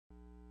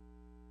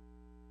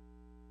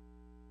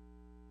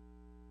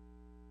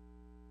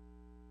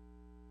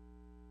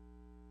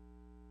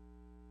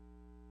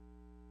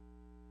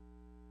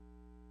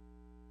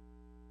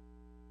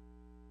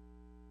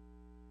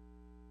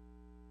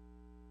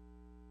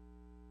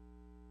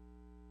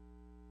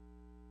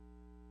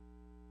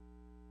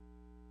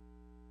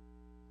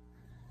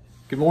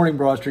Good morning,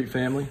 Broad Street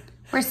family.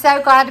 We're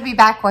so glad to be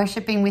back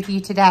worshiping with you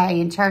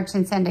today in church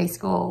and Sunday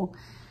school.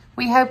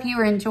 We hope you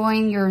are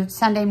enjoying your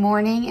Sunday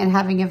morning and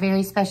having a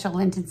very special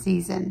Lenten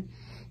season.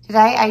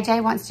 Today,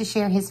 AJ wants to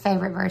share his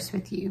favorite verse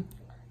with you.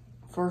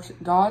 For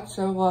God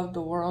so loved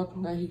the world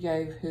that he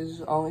gave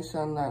his only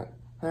Son, that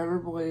whoever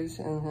believes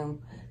in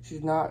him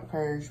should not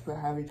perish but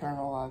have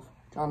eternal life.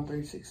 John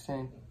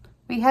 3:16.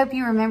 We hope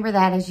you remember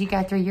that as you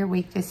go through your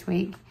week this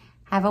week.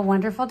 Have a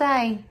wonderful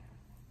day.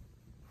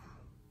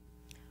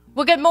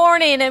 Well, good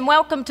morning and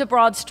welcome to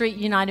Broad Street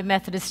United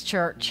Methodist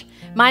Church.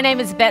 My name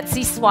is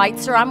Betsy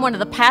Schweitzer. I'm one of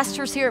the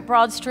pastors here at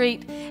Broad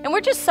Street, and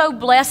we're just so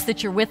blessed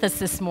that you're with us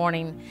this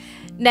morning.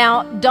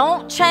 Now,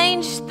 don't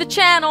change the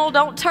channel,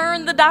 don't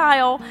turn the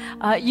dial.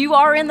 You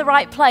are in the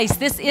right place.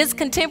 This is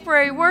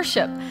contemporary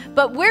worship,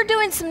 but we're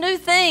doing some new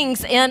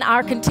things in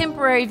our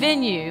contemporary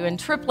venue in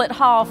Triplet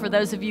Hall. For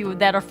those of you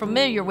that are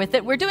familiar with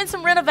it, we're doing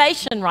some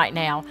renovation right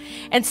now.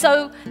 And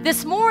so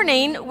this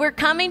morning, we're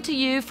coming to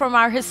you from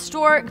our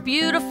historic,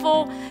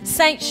 beautiful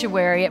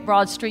sanctuary at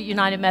Broad Street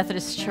United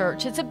Methodist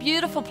Church. It's a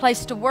beautiful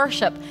place to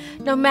worship.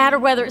 No matter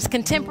whether it's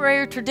contemporary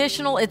or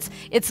traditional, it's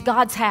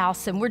God's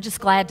house, and we're just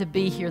glad to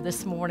be here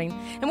this morning,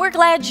 and we're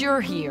glad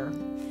you're here.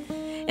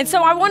 And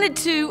so I wanted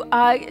to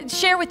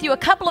share with you a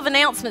couple of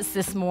announcements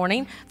this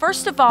morning.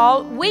 First of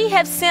all, we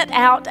have sent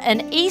out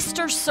an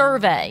Easter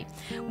survey.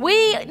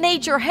 We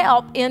need your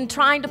help in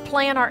trying to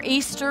plan our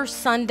Easter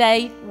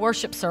Sunday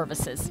worship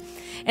services.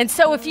 And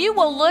so if you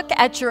will look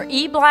at your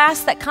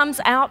e-blast that comes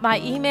out by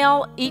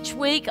email each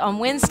week on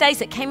Wednesdays,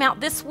 it came out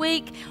this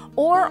week,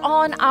 or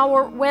on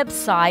our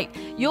website,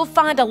 you'll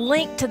find a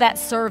link to that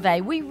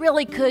survey. We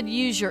really could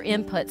use your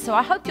input, so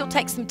I hope you'll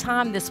take some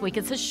time this week.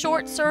 It's a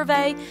short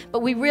survey,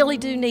 but we really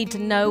do need to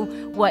know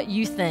what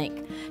you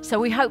think. So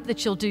we hope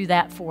that you'll do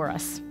that for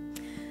us.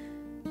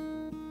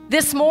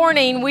 This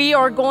morning, we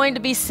are going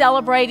to be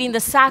celebrating the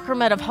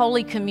sacrament of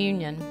Holy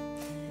Communion.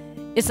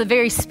 It's a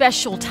very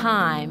special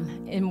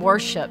time in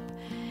worship.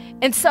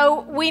 And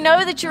so we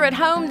know that you're at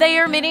home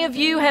there. Many of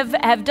you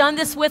have done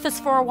this with us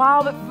for a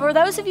while, but for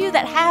those of you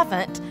that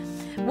haven't,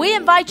 we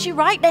invite you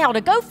right now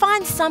to go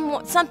find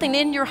something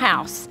in your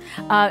house.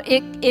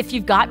 If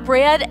you've got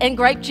bread and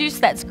grape juice,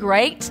 that's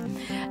great.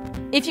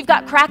 If you've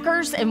got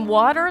crackers and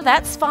water,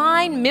 that's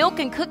fine. Milk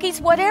and cookies,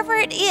 whatever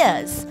it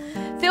is,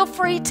 feel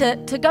free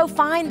to go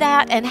find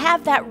that and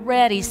have that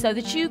ready so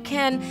that you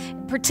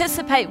can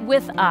participate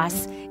with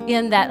us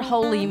in that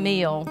holy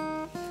meal.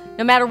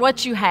 No matter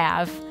what you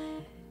have,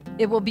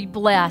 it will be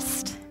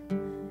blessed,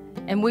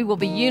 and we will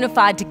be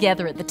unified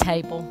together at the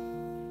table.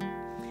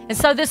 And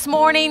so this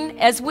morning,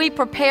 as we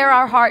prepare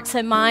our hearts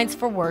and minds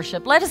for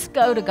worship, let us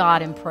go to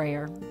God in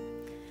prayer.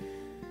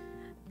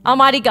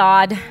 Almighty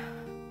God,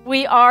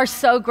 we are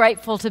so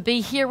grateful to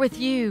be here with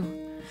you.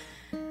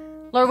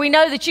 Lord, we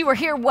know that you are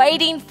here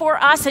waiting for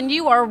us, and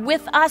you are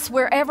with us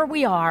wherever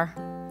we are.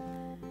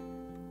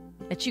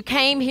 That you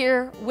came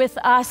here with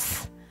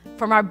us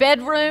from our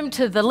bedroom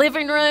to the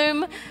living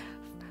room.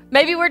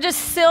 Maybe we're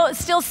just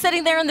still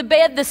sitting there in the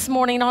bed this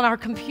morning on our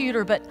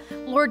computer, but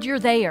Lord, you're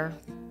there.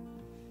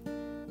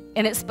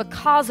 And it's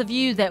because of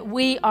you that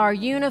we are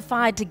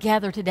unified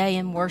together today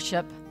in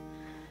worship.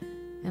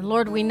 And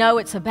Lord, we know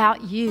it's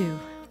about you.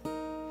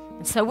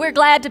 And so we're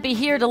glad to be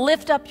here to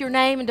lift up your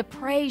name and to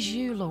praise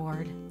you,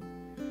 Lord.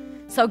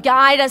 So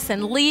guide us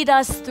and lead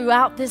us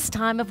throughout this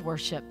time of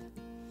worship.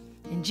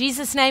 In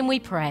Jesus' name we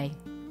pray.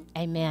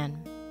 Amen.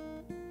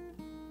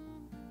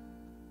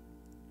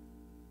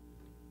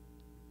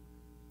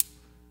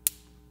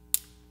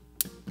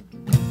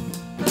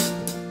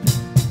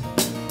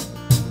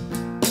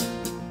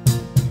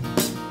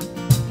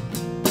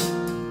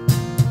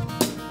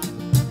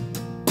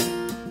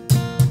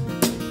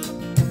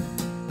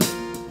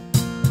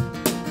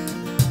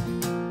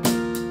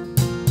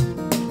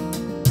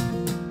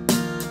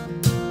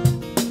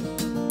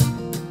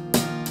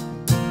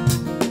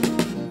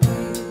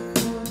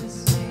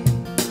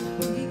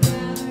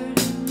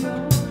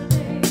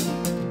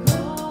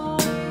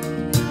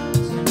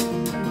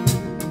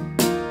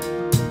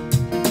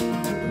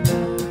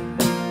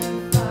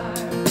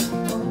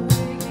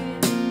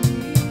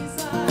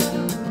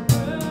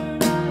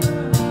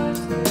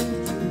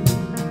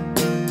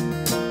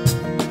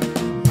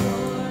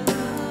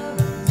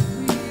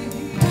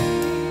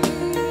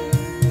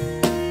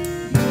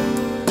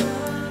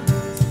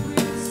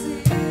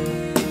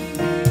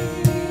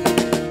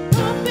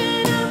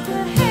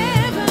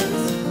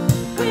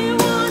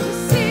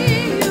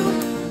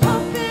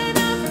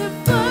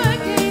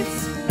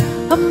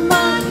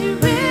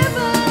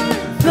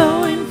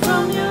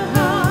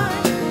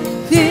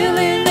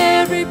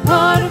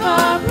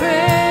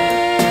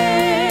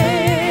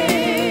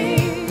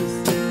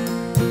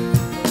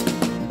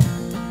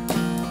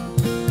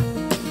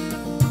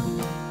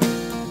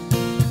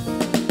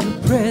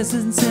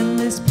 Presence in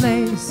this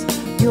place,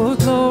 your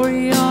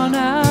glory on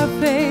our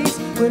face.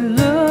 We're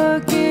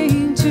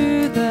looking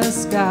to the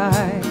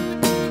sky,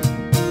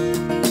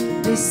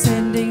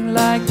 descending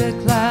like a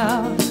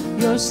cloud.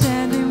 You're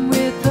standing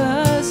with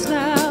us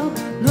now,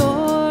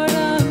 Lord,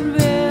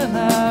 unveil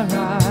our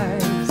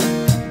eyes.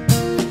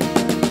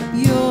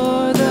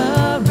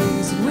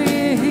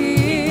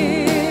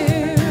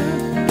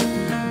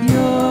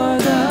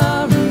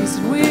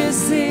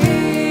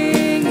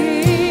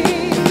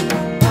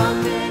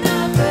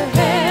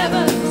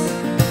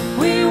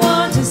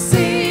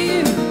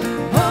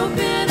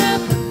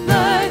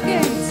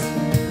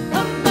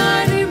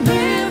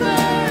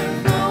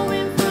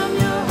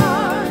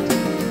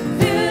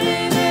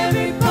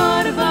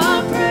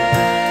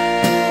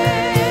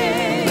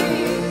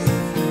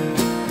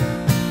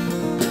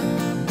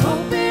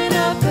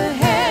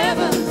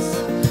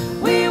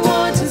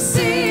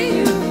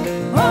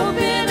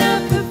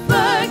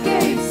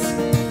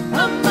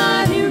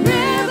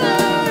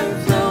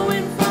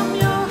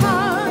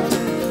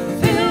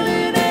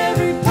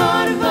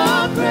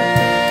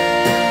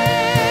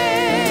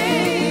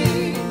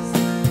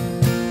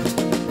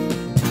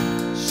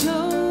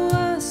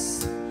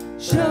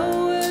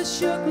 Show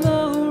us your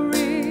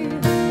glory.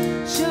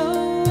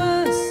 Show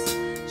us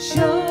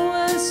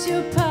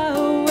your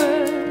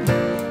power.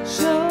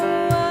 Show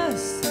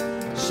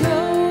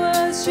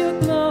us your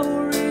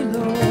glory,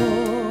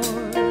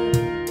 Lord.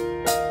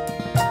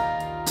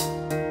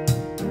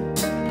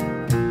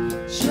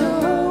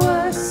 Show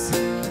us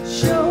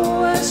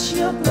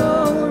your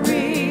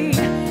glory.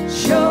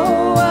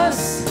 Show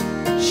us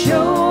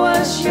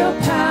your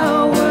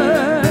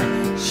power.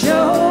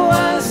 Show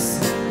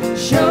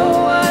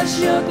us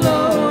your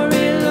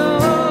glory,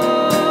 Lord.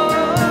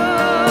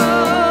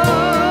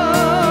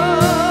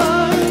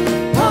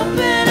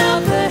 Open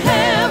up the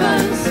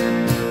heavens,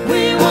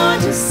 we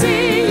want to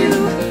see you.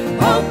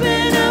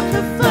 Open up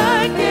the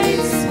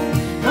floodgates,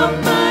 a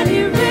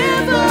mighty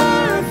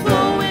river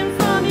flowing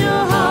from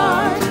your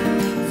heart,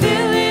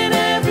 filling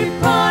every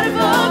part of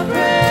our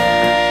praise.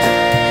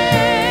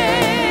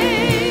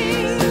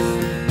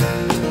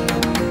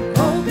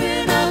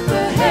 Open up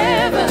the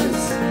heavens,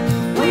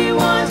 we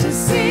want to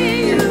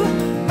see you.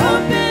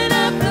 Open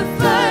up the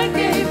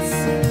floodgates,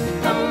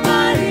 a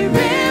mighty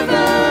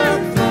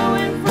river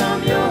flowing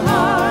from your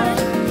heart,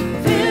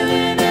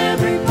 filling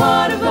every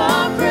part of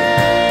our praise.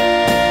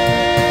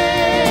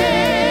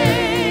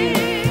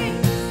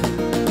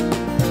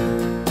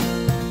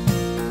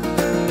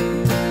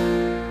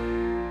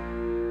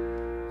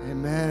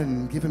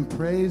 Amen. Give him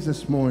praise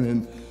this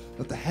morning.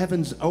 Let the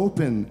heavens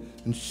open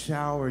and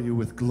shower you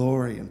with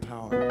glory and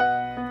power.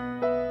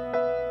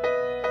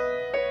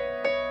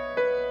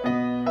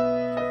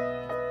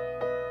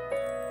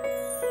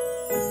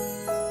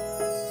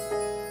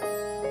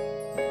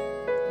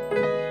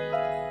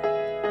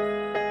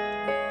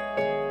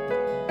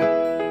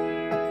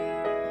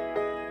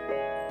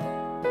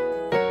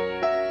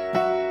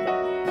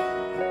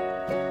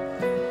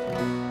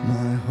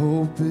 My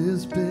hope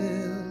is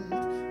built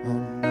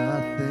on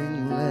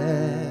nothing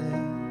less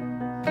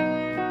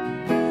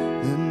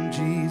than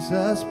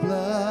Jesus'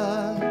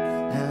 blood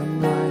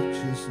and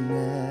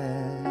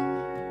righteousness.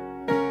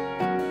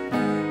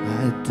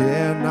 I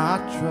dare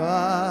not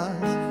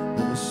trust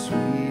the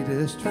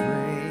sweetest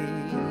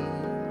frame,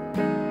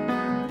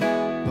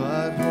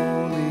 but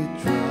wholly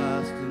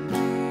trust in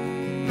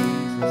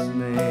Jesus'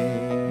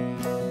 name.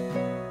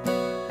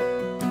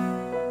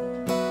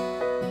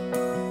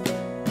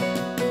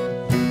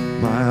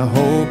 My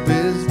hope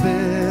is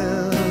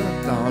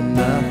built on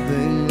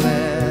nothing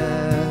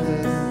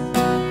less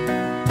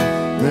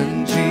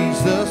than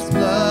Jesus'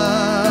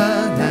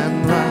 blood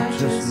and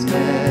righteousness.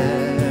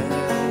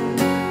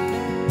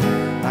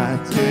 I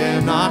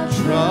dare not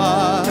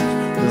trust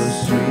the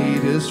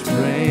sweetest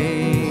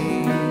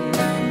frame,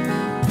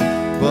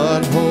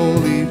 but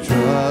wholly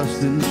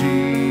trust in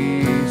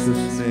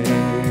Jesus'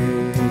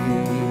 name.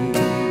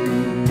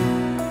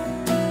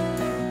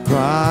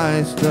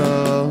 Christ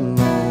alone,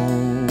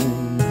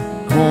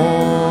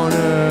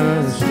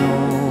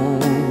 cornerstone,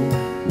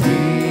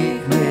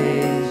 weak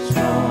made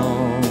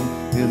strong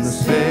in the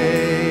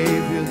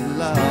Savior's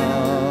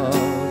love.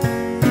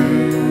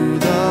 Through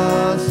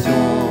the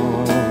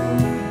storm,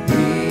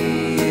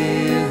 He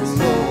is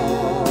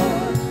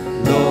Lord,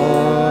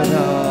 Lord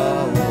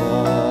of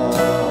all.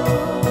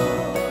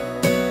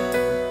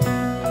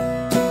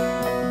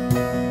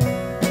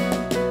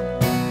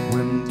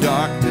 When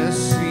darkness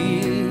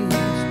seems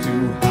to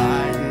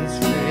hide His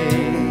face,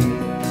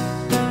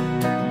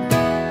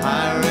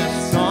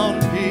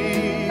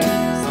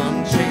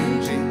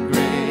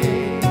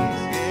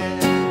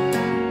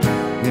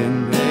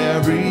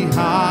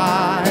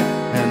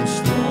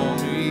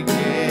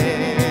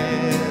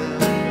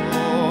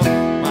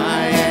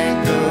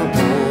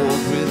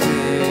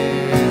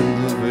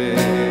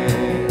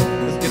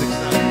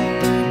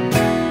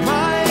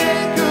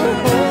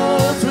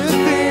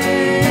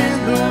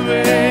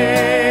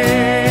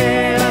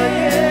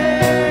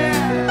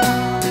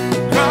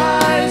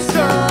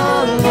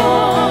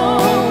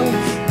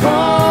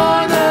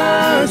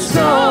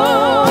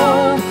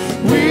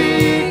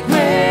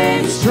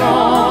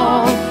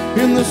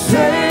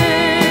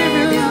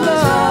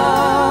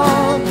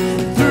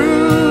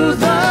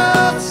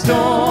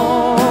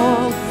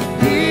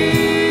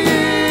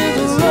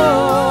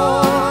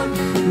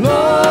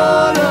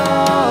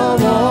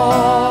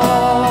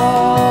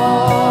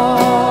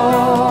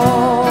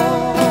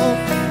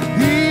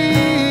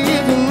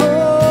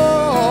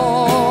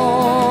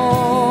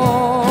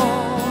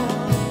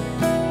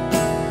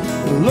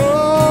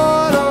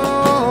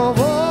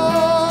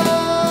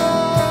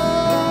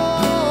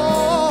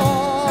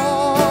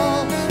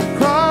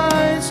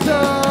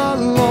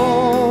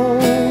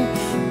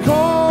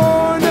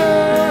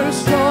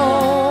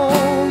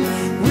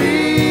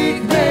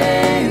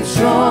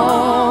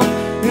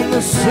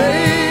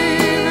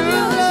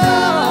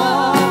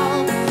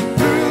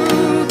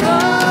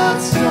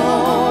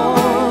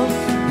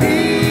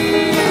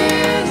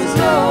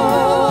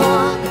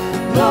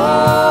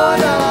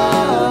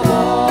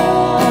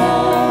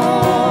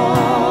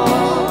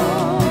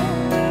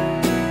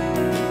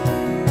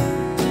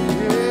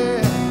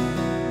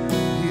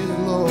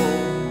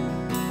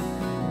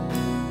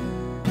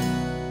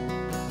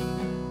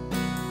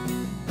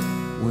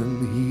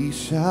 He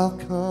shall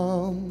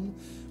come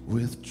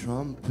with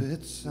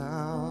trumpet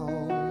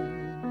sound.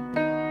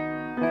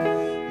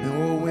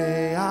 No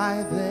way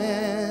I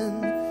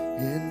then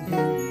in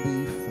him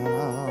be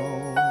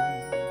found,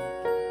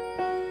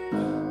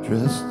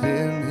 dressed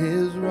in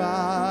his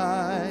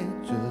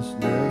righteousness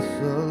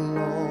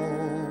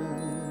alone,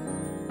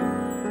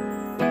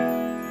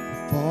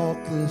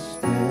 faultless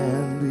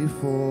stand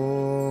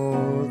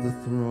before the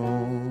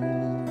throne.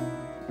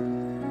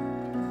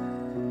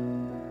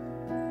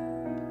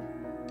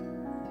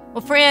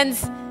 Well,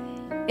 friends,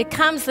 it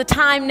comes the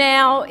time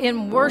now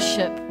in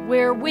worship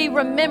where we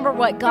remember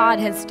what God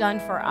has done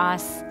for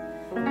us.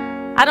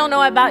 I don't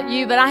know about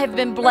you, but I have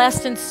been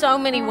blessed in so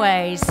many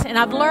ways. And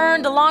I've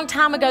learned a long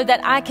time ago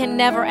that I can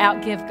never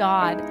outgive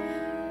God.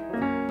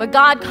 But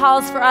God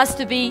calls for us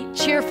to be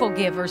cheerful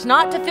givers,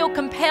 not to feel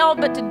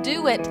compelled, but to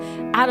do it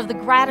out of the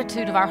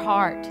gratitude of our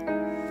heart.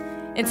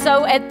 And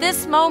so at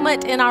this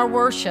moment in our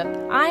worship,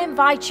 I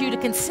invite you to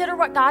consider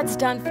what God's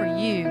done for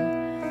you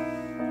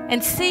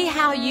and see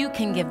how you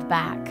can give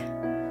back.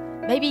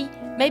 Maybe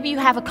you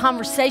have a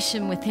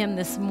conversation with Him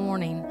this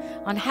morning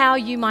on how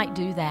you might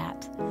do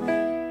that.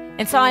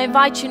 And so I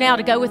invite you now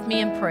to go with me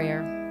in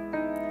prayer.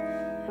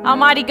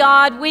 Almighty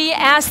God, we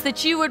ask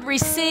that you would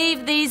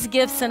receive these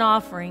gifts and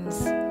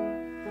offerings,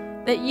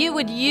 that you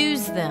would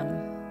use them,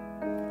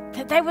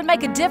 that they would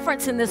make a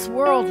difference in this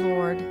world,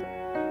 Lord,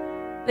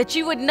 that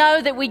you would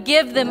know that we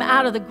give them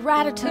out of the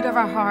gratitude of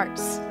our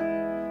hearts,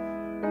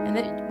 and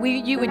that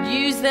you would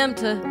use them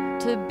to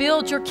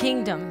build your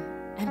kingdom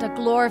and to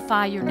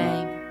glorify your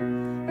name.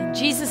 In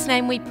Jesus'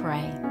 name we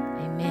pray.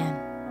 Amen.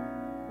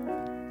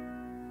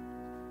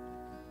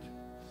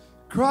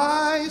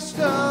 Christ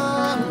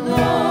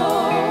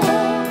alone,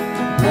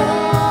 cornerstone,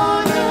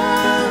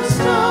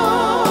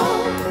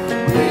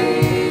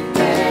 we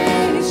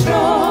made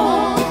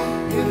strong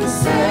in the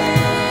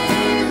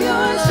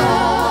Savior's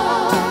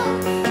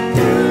arm.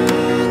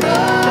 Through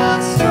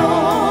the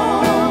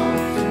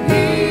storm,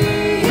 He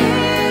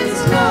is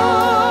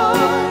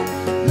Lord,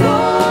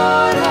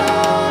 Lord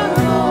our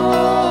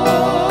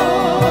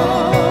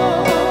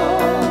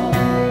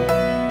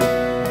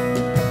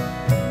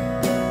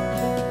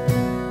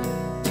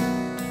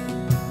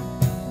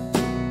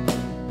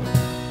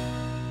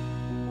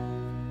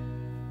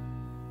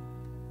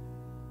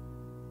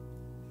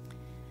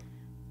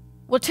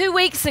Well, 2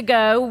 weeks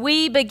ago,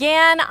 we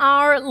began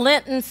our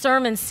Lenten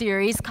sermon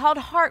series called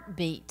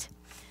Heartbeat,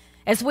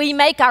 as we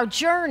make our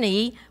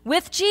journey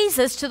with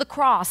Jesus to the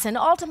cross and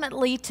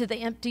ultimately to the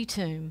empty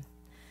tomb.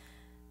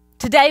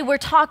 Today, we're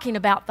talking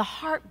about the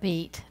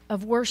heartbeat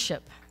of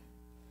worship.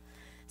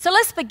 So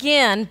let's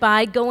begin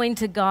by going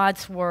to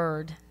God's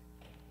Word.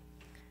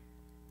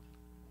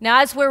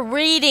 Now, as we're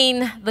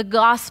reading the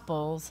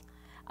Gospels,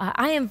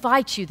 I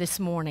invite you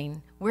this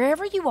morning,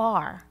 wherever you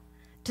are,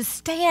 to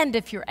stand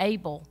if you're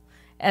able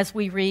as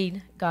we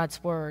read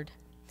God's Word.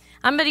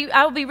 I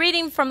will be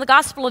reading from the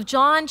Gospel of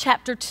John,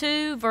 chapter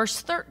 2, verse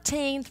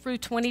 13 through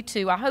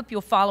 22. I hope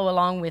you'll follow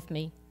along with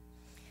me.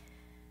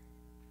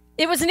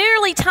 It was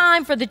nearly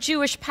time for the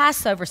Jewish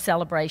Passover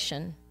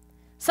celebration.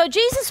 So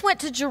Jesus went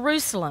to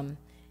Jerusalem.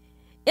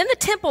 In the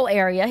temple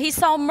area, he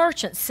saw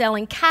merchants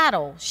selling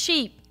cattle,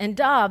 sheep, and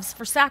doves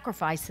for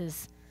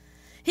sacrifices.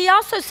 He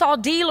also saw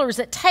dealers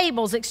at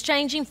tables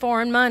exchanging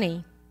foreign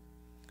money.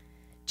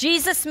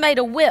 Jesus made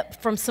a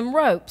whip from some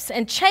ropes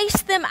and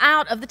chased them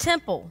out of the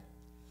temple.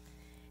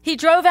 He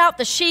drove out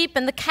the sheep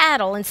and the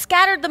cattle and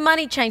scattered the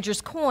money changers'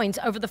 coins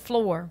over the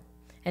floor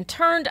and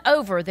turned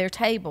over their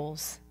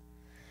tables.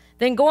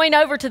 Then going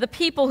over to the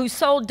people who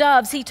sold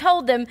doves, he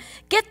told them,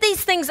 "Get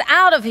these things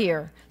out of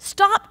here.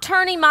 Stop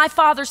turning my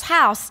Father's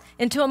house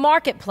into a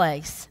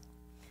marketplace."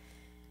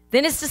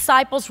 Then his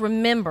disciples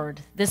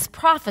remembered this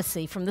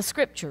prophecy from the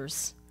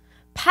Scriptures.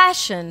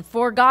 "Passion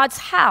for God's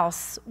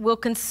house will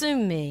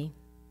consume me."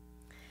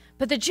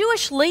 But the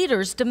Jewish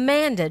leaders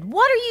demanded,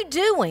 "What are you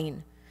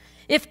doing?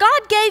 If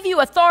God gave you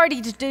authority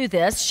to do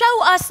this,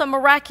 show us a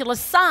miraculous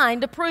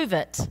sign to prove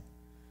it."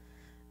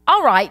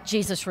 "All right,"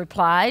 Jesus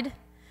replied,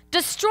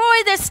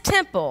 "destroy this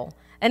temple,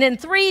 and in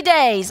 3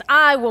 days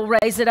I will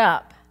raise it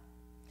up."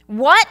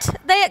 "What?"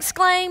 they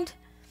exclaimed.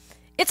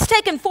 "It's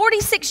taken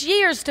 46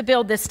 years to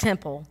build this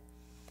temple,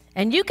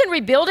 and you can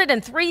rebuild it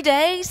in 3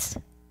 days?"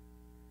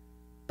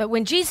 But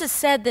when Jesus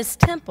said this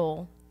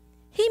temple,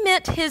 he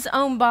meant his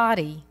own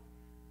body.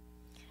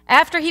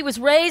 After he was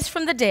raised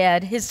from the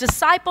dead, his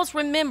disciples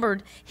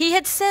remembered he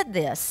had said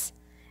this,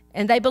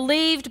 and they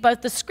believed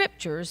both the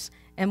Scriptures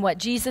and what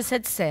Jesus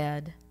had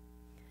said.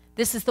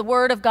 This is the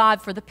word of God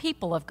for the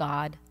people of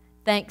God.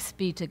 Thanks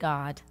be to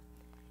God.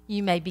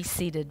 You may be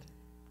seated.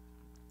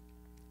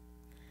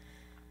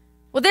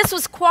 Well, this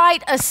was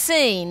quite a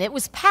scene. It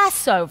was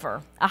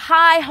Passover, a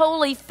high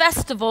holy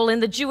festival in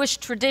the Jewish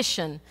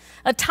tradition,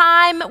 a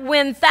time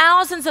when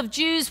thousands of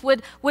Jews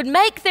would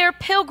make their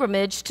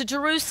pilgrimage to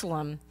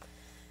Jerusalem.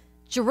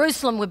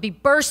 Jerusalem would be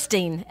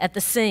bursting at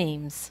the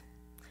seams.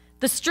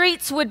 The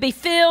streets would be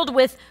filled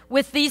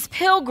with these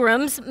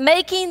pilgrims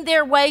making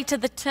their way to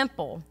the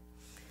temple.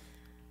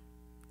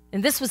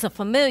 And this was a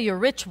familiar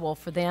ritual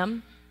for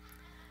them.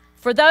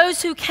 For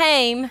those who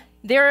came,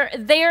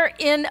 they're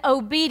in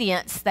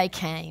obedience they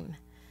came.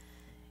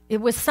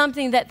 It was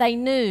something that they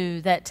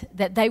knew that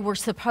they were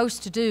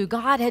supposed to do.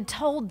 God had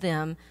told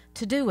them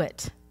to do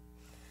it.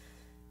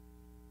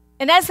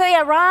 And as they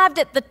arrived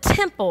at the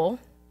temple,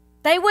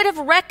 they would have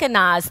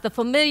recognized the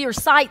familiar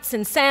sights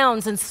and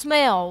sounds and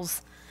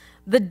smells,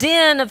 the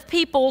din of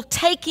people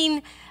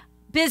taking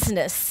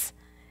business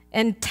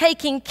and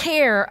taking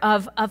care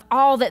of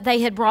all that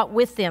they had brought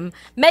with them,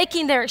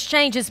 making their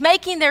exchanges,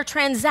 making their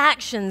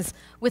transactions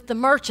with the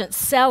merchants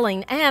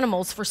selling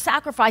animals for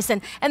sacrifice,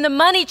 and the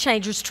money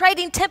changers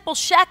trading temple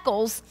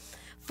shekels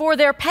for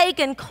their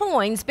pagan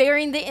coins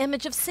bearing the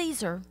image of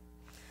Caesar.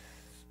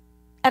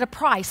 At a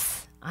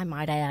price, I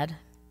might add.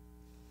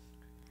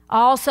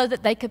 All so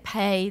that they could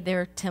pay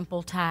their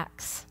temple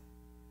tax.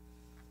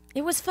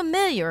 It was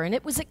familiar and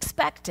it was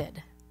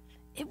expected.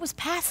 It was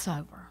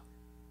Passover.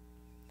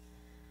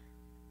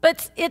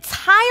 But it's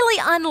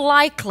highly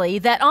unlikely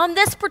that on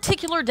this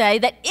particular day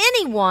that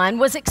anyone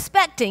was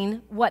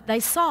expecting what they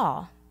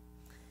saw.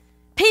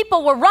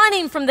 People were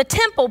running from the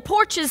temple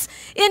porches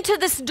into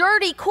this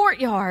dirty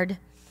courtyard.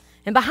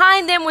 And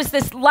behind them was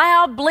this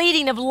loud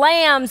bleating of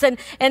lambs, and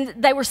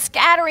they were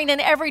scattering in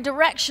every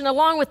direction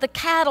along with the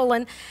cattle,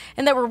 and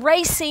they were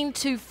racing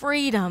to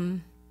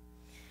freedom.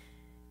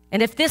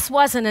 And if this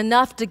wasn't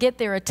enough to get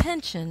their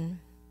attention,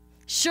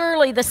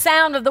 surely the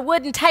sound of the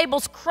wooden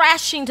tables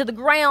crashing to the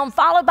ground,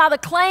 followed by the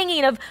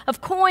clanging of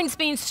coins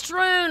being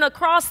strewn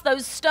across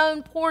those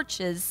stone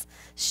porches,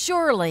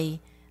 surely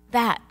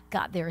that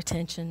got their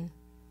attention.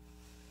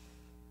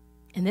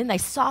 And then they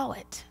saw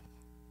it.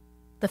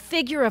 The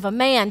figure of a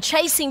man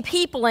chasing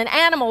people and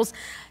animals,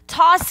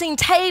 tossing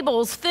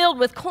tables filled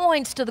with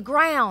coins to the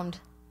ground.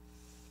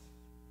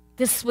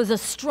 This was a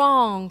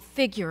strong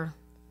figure,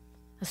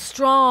 a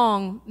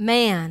strong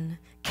man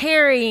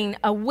carrying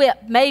a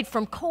whip made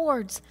from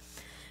cords,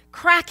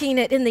 cracking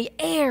it in the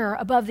air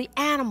above the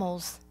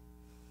animals.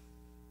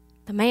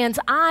 The man's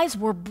eyes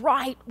were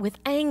bright with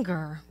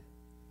anger,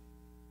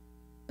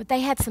 but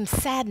they had some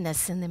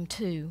sadness in them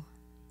too.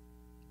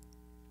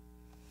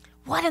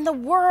 What in the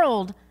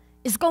world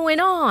is going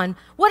on?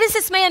 What is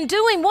this man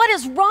doing? What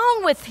is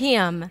wrong with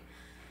him?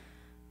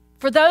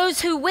 For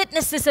those who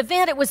witnessed this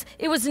event,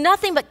 it was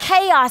nothing but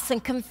chaos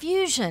and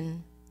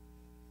confusion.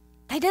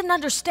 They didn't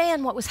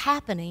understand what was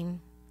happening.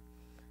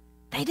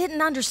 They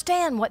didn't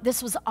understand what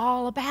this was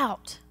all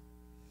about.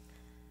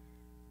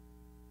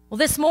 Well,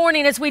 this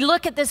morning, as we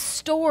look at this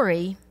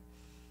story,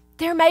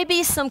 there may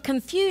be some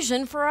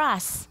confusion for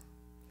us.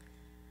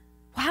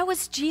 Why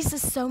was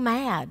Jesus so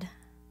mad?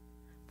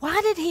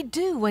 Why did he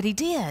do what he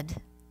did?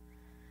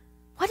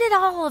 What did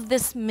all of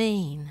this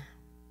mean?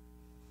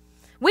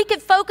 We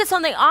could focus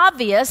on the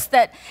obvious,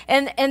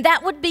 and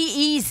that would be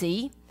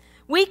easy.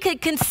 We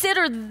could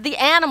consider the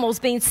animals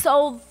being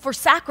sold for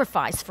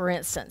sacrifice, for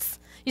instance.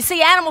 You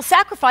see, animal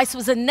sacrifice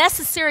was a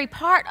necessary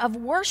part of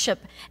worship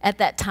at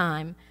that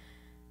time.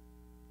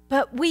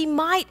 But we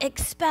might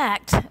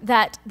expect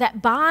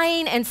that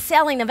buying and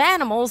selling of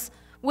animals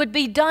would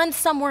be done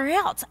somewhere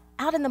else,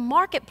 out in the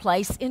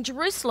marketplace in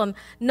Jerusalem,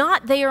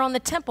 not there on the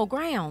temple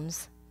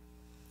grounds.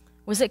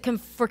 Was it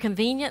for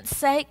convenience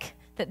sake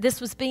that this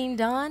was being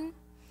done?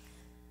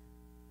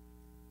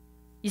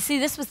 You see,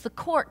 this was the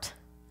court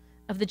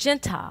of the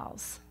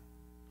Gentiles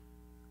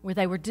where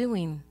they were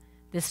doing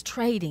this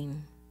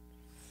trading.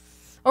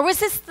 Or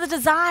was this the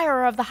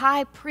desire of the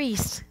high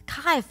priest,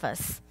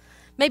 Caiaphas,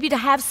 maybe to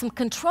have some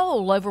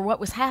control over what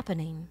was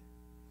happening?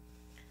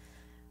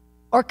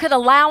 Or could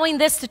allowing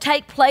this to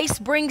take place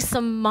bring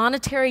some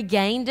monetary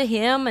gain to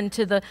him and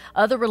to the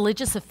other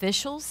religious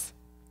officials?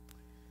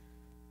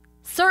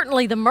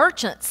 Certainly the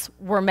merchants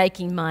were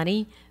making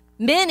money.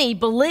 Many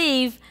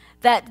believe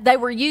that they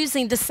were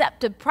using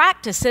deceptive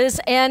practices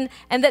and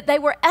that they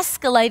were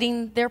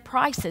escalating their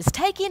prices,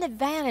 taking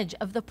advantage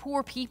of the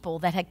poor people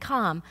that had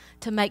come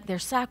to make their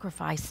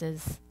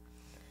sacrifices.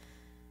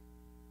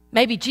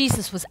 Maybe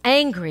Jesus was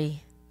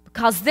angry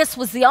because this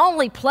was the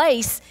only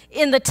place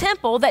in the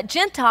temple that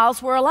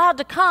Gentiles were allowed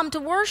to come to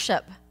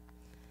worship.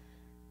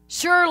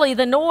 Surely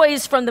the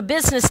noise from the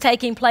business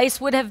taking place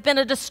would have been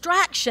a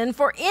distraction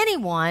for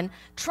anyone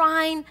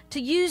trying to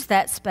use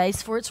that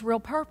space for its real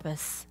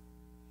purpose.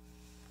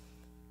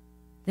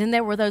 Then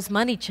there were those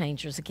money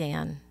changers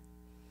again.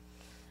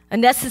 A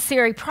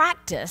necessary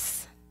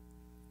practice.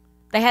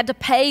 They had to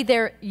pay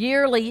their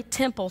yearly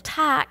temple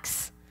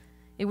tax.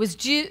 It was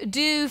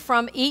due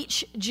from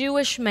each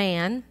Jewish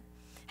man.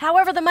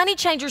 However, the money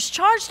changers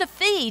charged a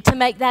fee to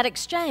make that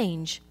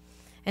exchange.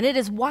 And it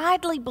is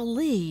widely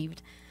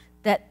believed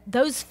that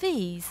those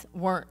fees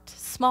weren't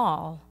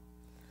small.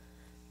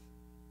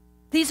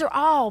 These are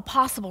all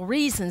possible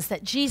reasons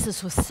that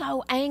Jesus was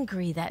so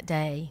angry that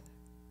day.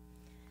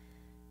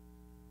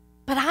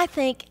 But I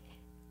think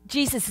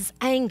Jesus'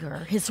 anger,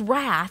 his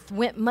wrath,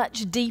 went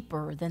much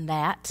deeper than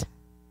that.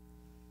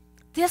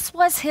 This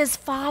was his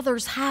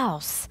Father's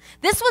house.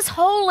 This was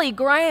holy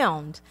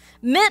ground,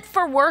 meant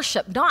for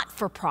worship, not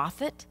for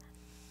profit.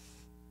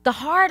 The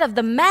heart of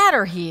the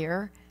matter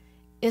here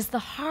is the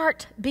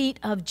heartbeat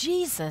of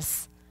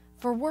Jesus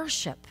for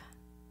worship.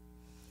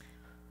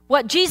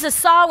 What Jesus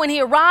saw when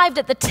he arrived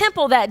at the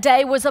temple that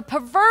day was a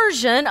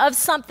perversion of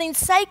something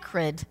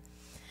sacred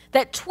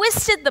that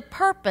twisted the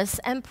purpose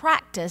and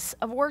practice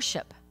of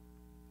worship.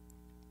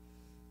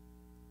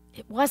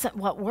 It wasn't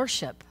what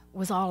worship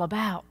was all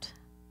about.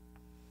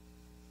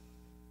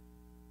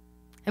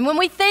 And when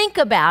we think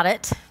about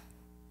it,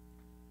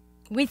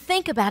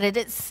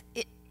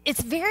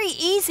 it's very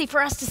easy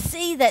for us to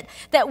see that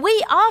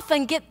we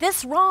often get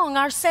this wrong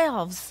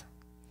ourselves.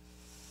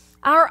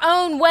 Our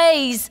own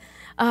ways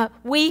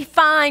we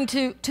find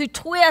to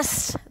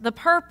twist the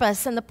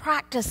purpose and the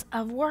practice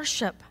of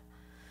worship,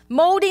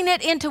 molding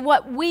it into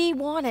what we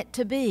want it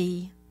to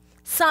be,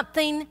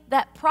 something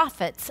that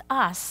profits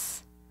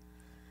us.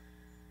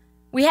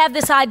 We have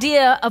this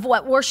idea of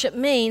what worship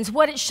means,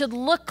 what it should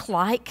look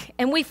like,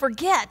 and we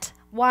forget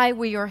why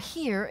we are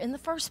here in the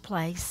first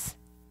place.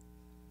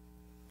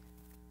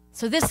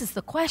 So this is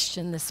the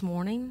question this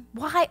morning.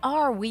 Why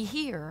are we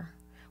here?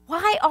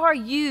 Why are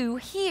you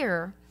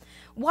here?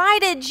 Why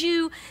did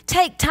you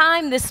take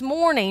time this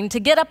morning to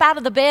get up out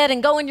of the bed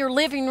and go in your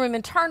living room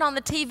and turn on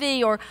the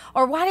TV? Or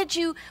why did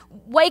you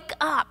wake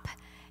up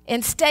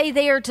and stay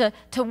there to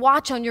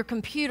watch on your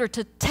computer,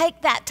 to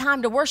take that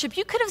time to worship?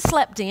 You could have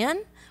slept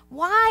in.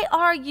 Why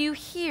are you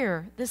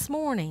here this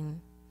morning?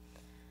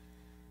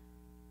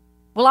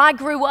 Well, I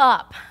grew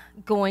up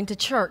going to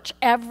church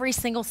every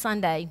single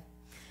Sunday,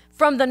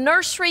 from the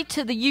nursery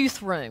to the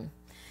youth room.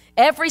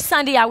 Every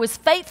Sunday, I was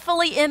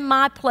faithfully in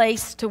my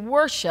place to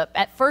worship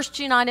at First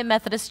United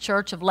Methodist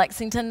Church of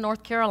Lexington,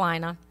 North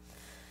Carolina.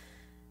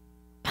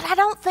 But I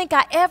don't think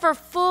I ever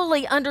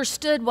fully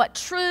understood what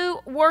true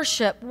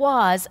worship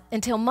was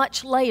until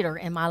much later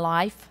in my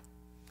life.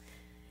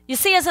 You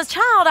see, as a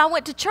child, I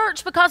went to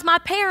church because my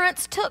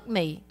parents took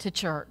me to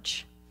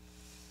church.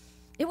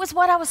 It was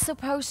what I was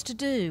supposed to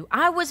do.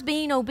 I was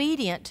being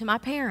obedient to my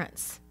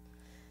parents.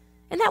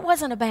 And that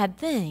wasn't a bad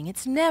thing.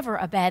 It's never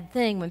a bad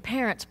thing when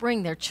parents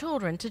bring their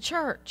children to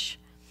church.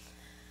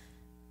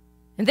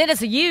 And then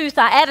as a youth,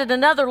 I added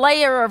another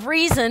layer of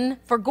reason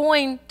for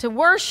going to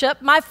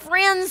worship. My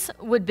friends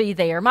would be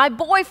there. My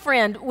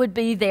boyfriend would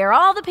be there.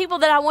 All the people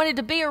that I wanted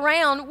to be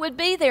around would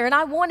be there, and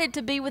I wanted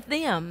to be with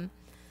them.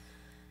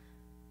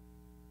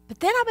 But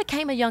then I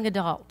became a young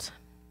adult,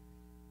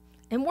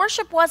 and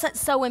worship wasn't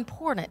so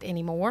important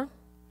anymore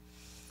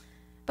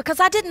because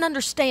I didn't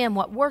understand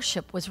what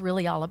worship was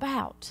really all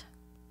about.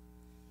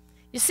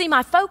 You see,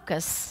 my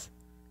focus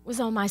was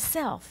on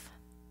myself,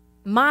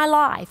 my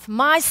life,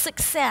 my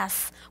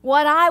success,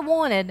 what I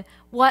wanted,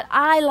 what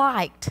I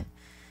liked.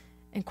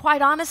 And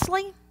quite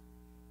honestly,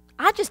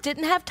 I just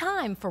didn't have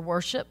time for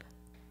worship.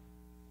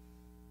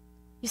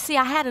 You see,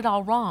 I had it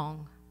all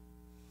wrong.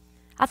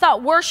 I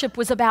thought worship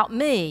was about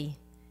me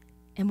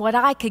and what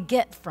I could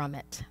get from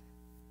it.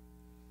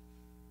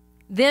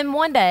 Then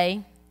one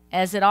day,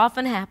 as it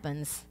often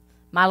happens,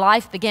 my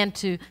life began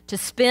to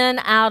spin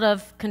out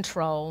of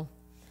control.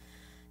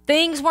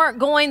 Things weren't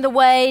going the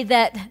way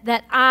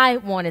that I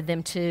wanted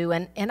them to,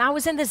 and I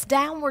was in this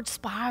downward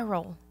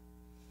spiral.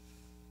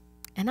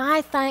 And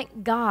I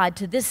thank God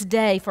to this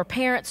day for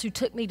parents who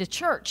took me to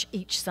church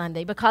each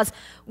Sunday, because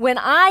when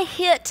I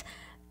hit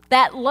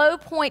that low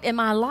point in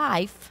my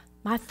life,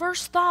 my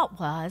first thought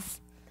was,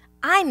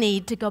 I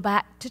need to go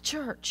back to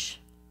church.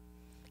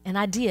 And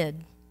I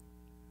did.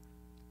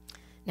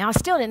 Now, I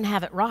still didn't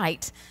have it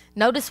right.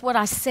 Notice what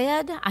I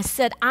said. I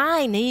said,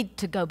 I need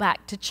to go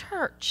back to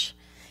church.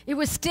 It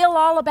was still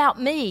all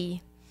about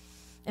me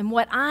and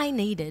what I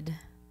needed.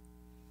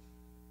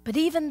 But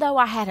even though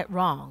I had it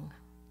wrong,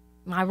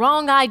 my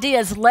wrong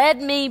ideas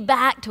led me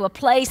back to a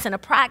place and a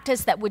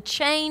practice that would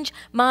change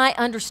my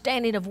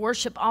understanding of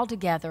worship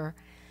altogether.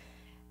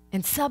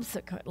 And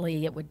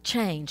subsequently, it would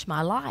change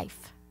my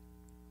life.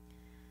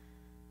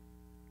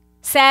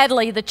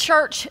 Sadly, the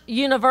Church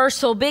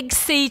Universal, Big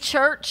C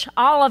Church,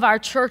 all of our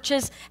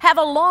churches have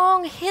a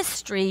long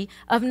history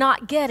of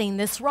not getting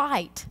this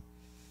right.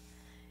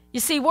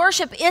 You see,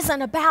 worship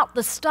isn't about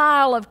the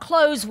style of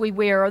clothes we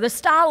wear or the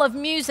style of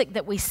music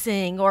that we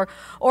sing, or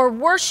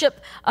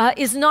worship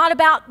is not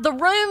about the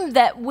room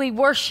that we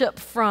worship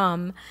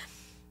from.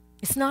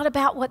 It's not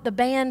about what the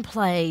band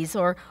plays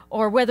or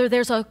whether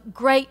there's a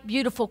great,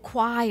 beautiful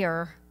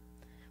choir.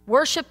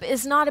 Worship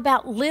is not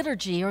about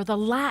liturgy or the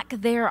lack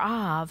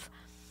thereof.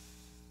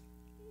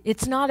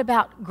 It's not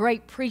about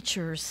great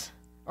preachers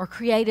or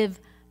creative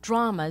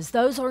dramas.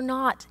 Those are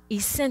not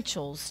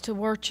essentials to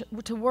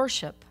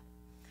worship.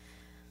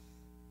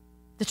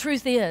 The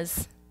truth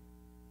is,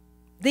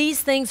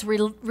 these things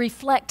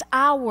reflect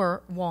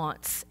our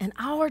wants and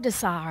our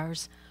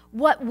desires,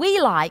 what we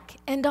like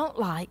and don't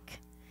like.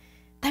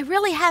 They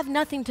really have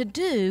nothing to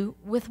do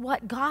with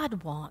what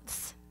God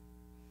wants.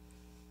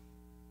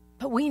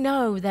 But we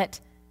know that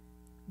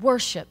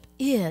worship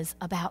is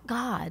about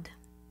God.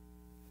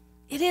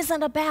 It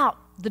isn't about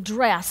the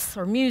dress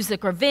or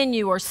music or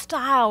venue or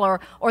style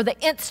or the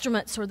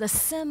instruments or the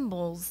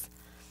symbols.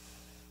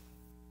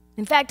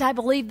 In fact, I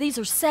believe these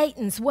are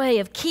Satan's way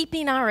of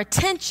keeping our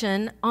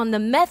attention on the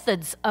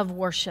methods of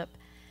worship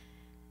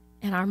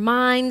and our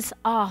minds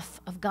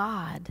off of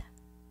God.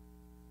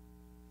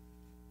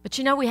 But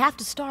you know, we have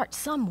to start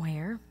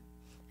somewhere.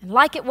 And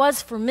like it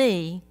was for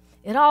me,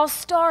 it all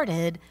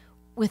started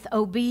with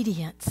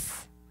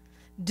obedience,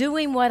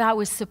 doing what I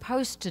was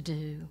supposed to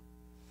do,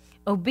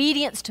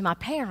 obedience to my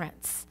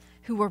parents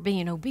who were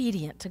being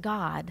obedient to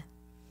God.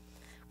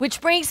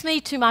 Which brings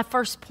me to my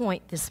first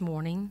point this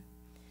morning.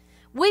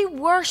 We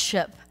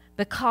worship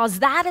because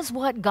that is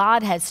what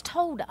God has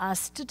told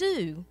us to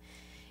do.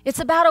 It's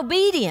about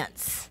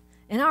obedience,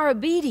 and our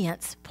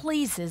obedience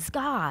pleases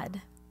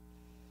God.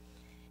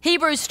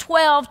 Hebrews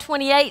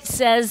 12:28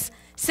 says,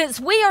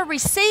 "Since we are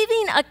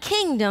receiving a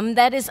kingdom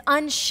that is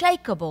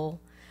unshakable,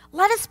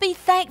 let us be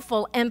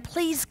thankful and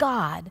please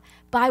God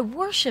by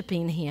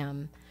worshiping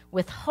Him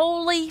with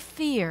holy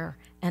fear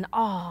and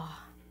awe."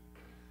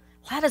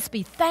 Let us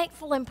be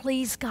thankful and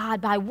please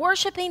God by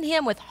worshiping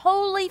Him with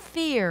holy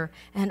fear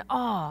and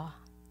awe.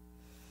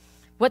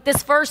 What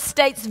this verse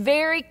states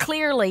very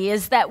clearly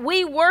is that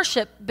we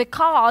worship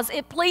because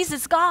it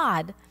pleases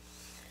God.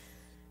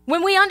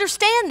 When we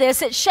understand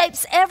this, it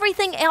shapes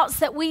everything else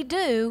that we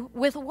do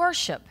with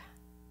worship.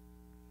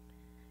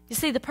 You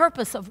see, the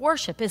purpose of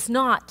worship is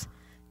not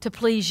to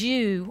please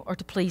you or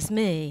to please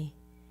me.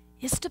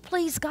 It's to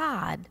please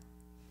God.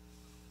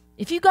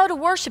 If you go to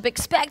worship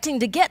expecting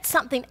to get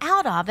something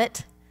out of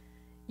it,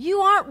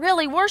 you aren't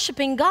really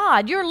worshiping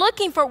God. You're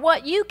looking for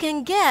what you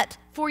can get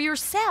for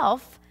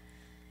yourself,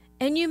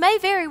 and you may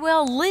very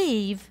well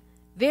leave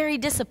very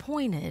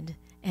disappointed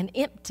and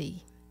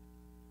empty.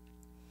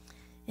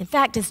 In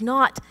fact, it's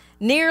not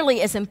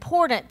nearly as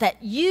important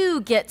that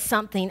you get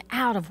something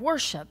out of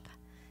worship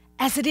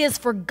as it is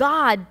for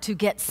God to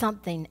get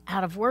something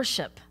out of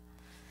worship.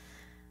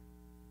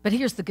 But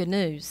here's the good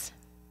news.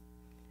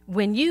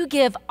 When you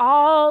give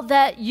all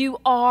that you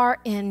are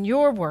in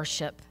your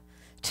worship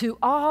to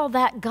all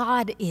that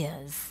God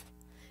is,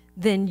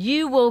 then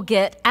you will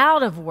get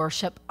out of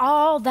worship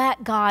all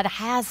that God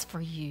has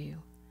for you.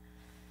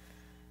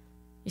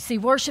 You see,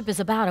 worship is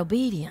about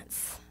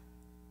obedience.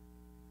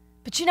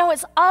 But you know,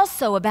 it's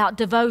also about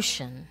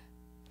devotion.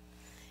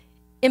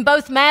 In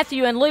both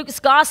Matthew and Luke's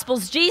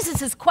Gospels,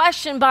 Jesus is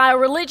questioned by a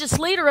religious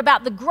leader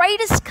about the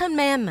greatest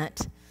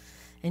commandment.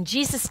 And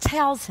Jesus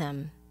tells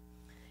him,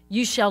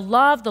 "You shall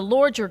love the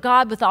Lord your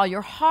God with all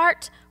your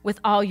heart,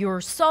 with all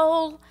your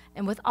soul,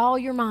 and with all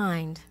your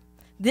mind.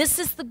 This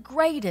is the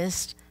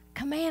greatest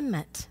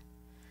commandment."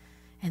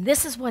 And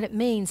this is what it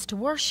means to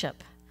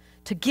worship,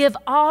 to give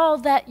all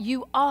that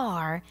you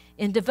are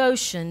in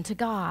devotion to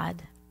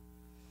God.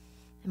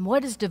 And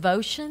what is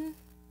devotion?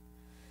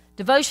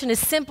 Devotion is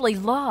simply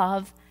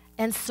love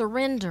and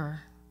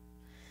surrender.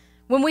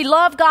 When we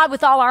love God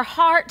with all our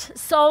heart,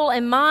 soul,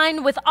 and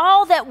mind, with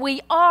all that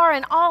we are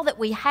and all that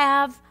we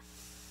have,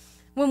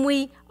 when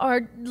we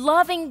are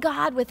loving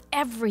God with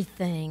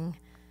everything,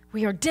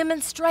 we are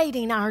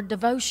demonstrating our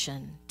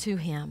devotion to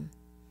Him.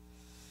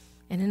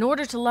 And in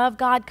order to love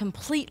God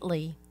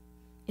completely,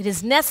 it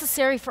is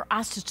necessary for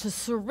us to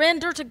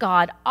surrender to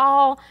God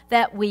all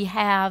that we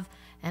have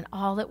and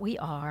all that we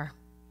are.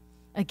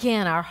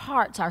 Again, our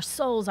hearts, our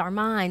souls, our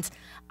minds,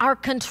 our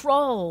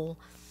control,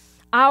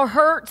 our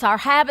hurts, our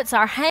habits,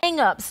 our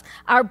hang-ups,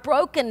 our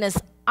brokenness,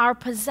 our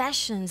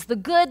possessions, the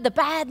good, the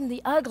bad, and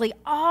the ugly,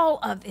 all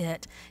of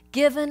it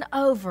given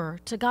over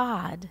to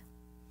God.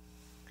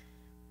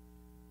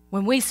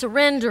 When we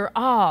surrender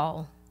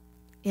all,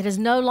 it is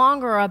no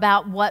longer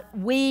about what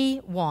we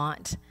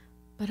want,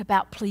 but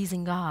about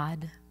pleasing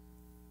God.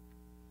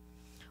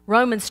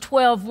 Romans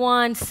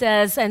 12:1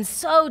 says, "And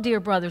so, dear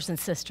brothers and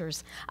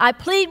sisters, I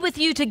plead with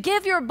you to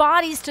give your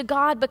bodies to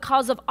God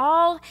because of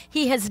all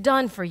He has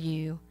done for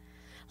you.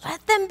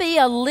 Let them be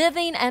a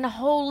living and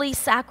holy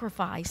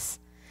sacrifice,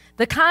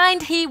 the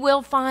kind He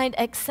will find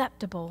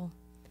acceptable.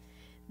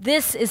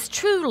 This is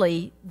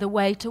truly the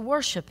way to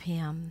worship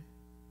Him."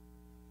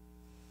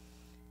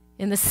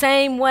 In the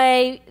same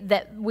way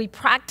that we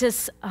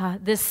practice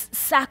this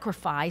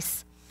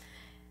sacrifice,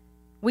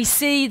 we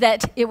see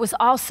that it was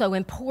also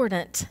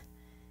important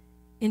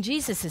in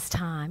Jesus'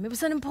 time. It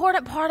was an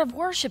important part of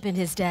worship in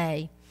His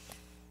day,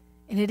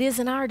 and it is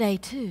in our day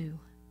too.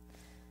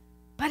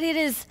 But it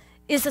is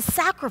a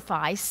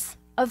sacrifice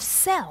of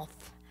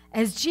self,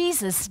 as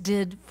Jesus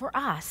did for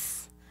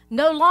us.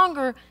 No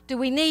longer do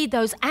we need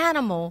those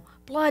animal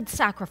blood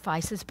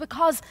sacrifices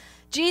because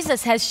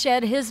Jesus has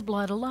shed His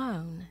blood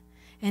alone,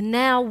 and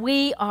now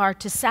we are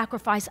to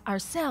sacrifice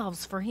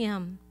ourselves for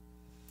Him.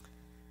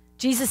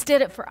 Jesus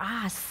did it for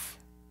us.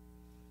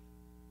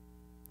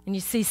 And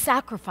you see,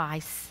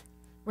 sacrifice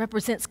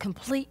represents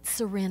complete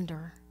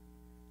surrender,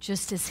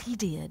 just as He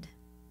did.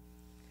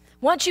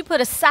 Once you put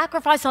a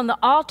sacrifice on the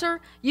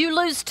altar, you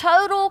lose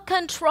total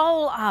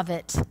control of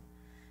it.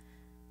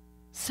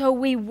 So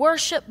we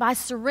worship by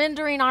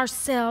surrendering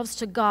ourselves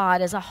to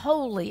God as a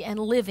holy and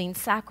living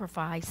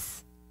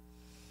sacrifice.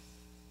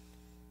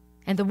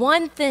 And the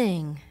one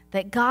thing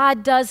that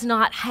God does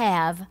not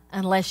have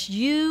unless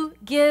you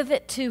give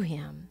it to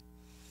Him,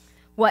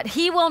 what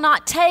He will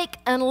not take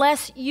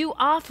unless you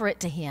offer it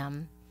to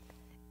Him,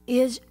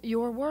 is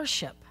your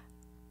worship.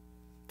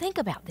 Think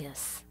about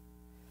this.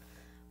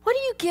 What do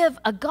you give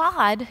a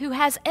God who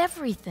has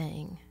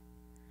everything?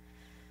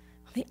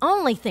 The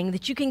only thing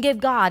that you can give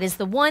God is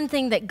the one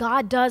thing that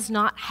God does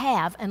not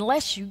have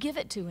unless you give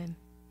it to him.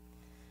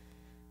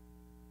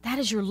 That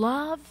is your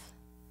love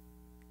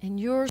and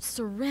your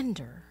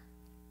surrender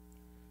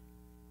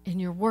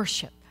and your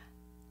worship.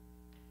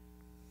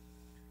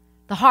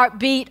 The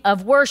heartbeat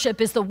of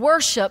worship is the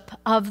worship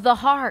of the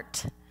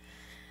heart.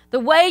 The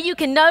way you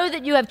can know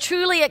that you have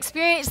truly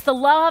experienced the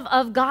love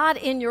of God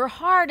in your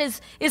heart is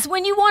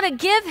when you want to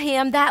give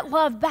him that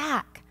love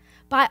back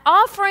by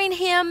offering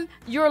him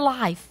your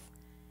life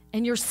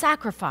and your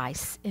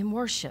sacrifice in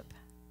worship.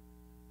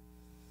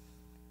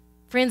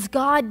 Friends,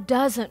 God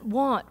doesn't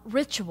want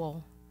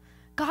ritual.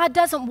 God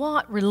doesn't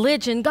want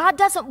religion. God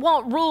doesn't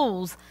want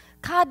rules.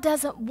 God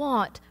doesn't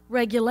want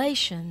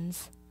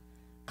regulations.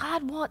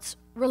 God wants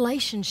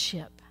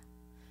relationship.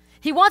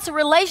 He wants a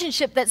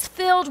relationship that's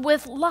filled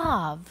with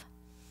love,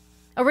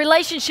 a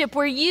relationship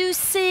where you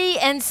see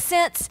and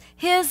sense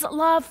his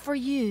love for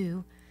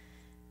you,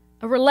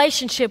 a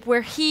relationship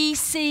where he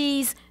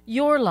sees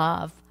your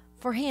love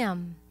for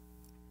him.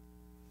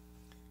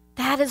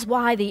 That is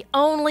why the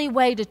only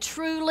way to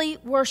truly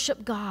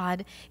worship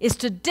God is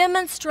to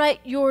demonstrate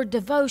your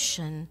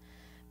devotion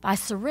by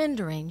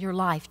surrendering your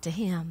life to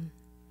him.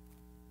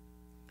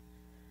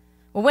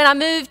 Well, when I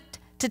moved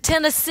to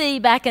Tennessee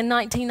back in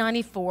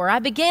 1994, I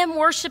began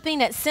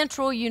worshiping at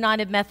Central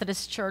United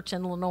Methodist Church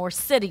in Lenoir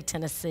City,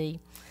 Tennessee.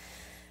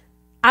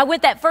 I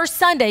went that first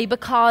Sunday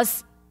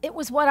because it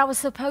was what I was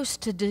supposed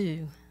to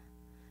do.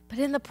 But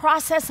in the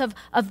process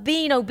of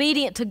being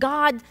obedient to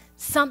God,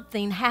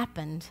 something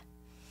happened.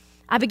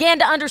 I began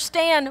to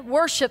understand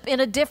worship in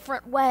a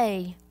different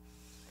way.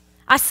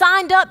 I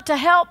signed up to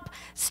help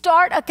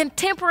start a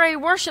contemporary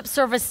worship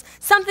service,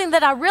 something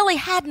that I really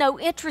had no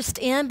interest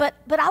in, but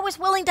I was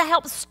willing to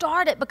help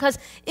start it because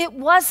it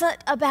wasn't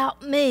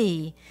about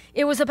me.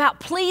 It was about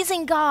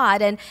pleasing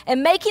God and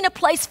making a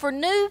place for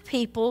new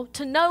people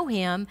to know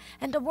him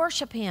and to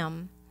worship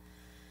him.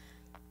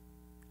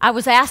 I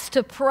was asked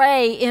to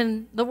pray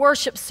in the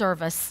worship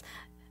service.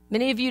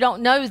 Many of you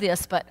don't know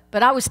this, but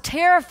I was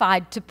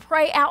terrified to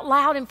pray out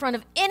loud in front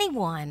of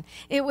anyone.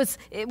 It was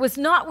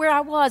not where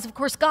I was. Of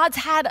course, God's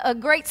had a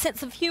great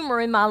sense of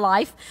humor in my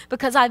life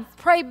because I've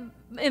prayed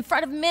in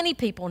front of many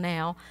people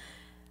now.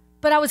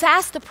 But I was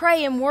asked to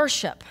pray in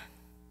worship.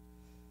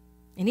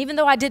 And even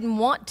though I didn't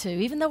want to,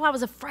 even though I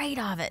was afraid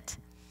of it,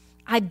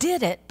 I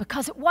did it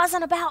because it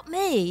wasn't about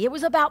me. It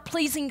was about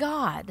pleasing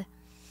God.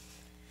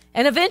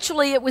 And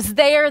eventually it was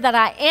there that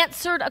I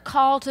answered a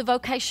call to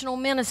vocational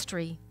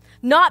ministry.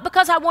 Not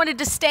because I wanted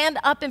to stand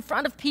up in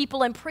front of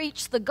people and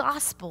preach the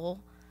gospel,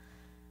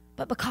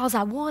 but because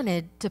I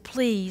wanted to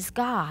please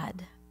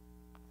God.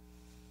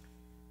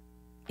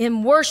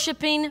 In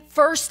worshiping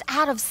first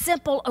out of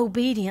simple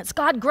obedience,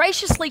 God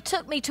graciously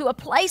took me to a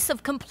place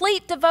of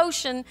complete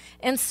devotion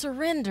and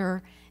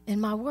surrender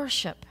in my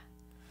worship.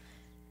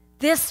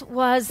 This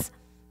was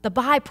the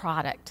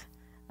byproduct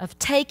of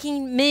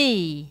taking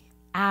me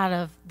out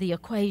of the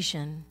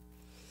equation.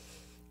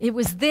 It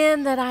was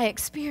then that I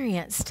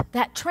experienced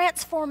that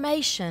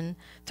transformation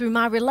through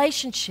my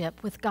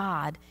relationship with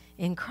God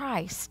in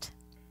Christ.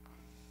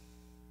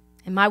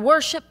 And my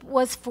worship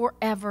was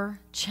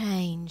forever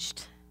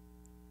changed.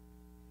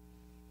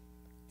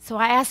 So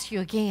I ask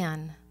you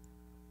again,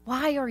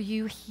 why are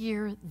you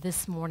here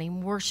this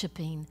morning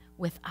worshiping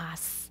with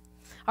us?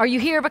 Are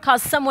you here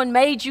because someone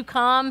made you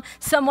come?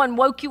 Someone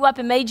woke you up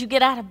and made you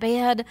get out of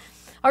bed?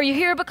 Are you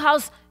here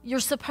because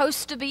you're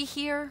supposed to be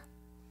here?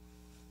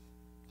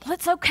 Well,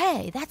 it's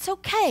okay. That's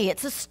okay.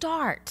 It's a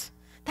start.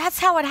 That's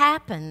how it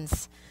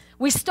happens.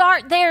 We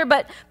start there,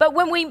 but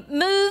when we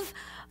move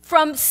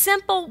from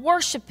simple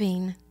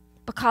worshiping,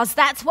 because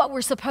that's what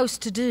we're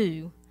supposed to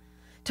do,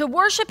 to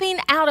worshiping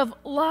out of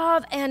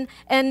love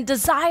and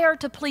desire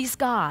to please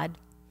God,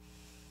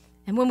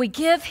 and when we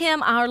give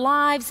him our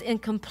lives in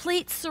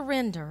complete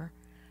surrender,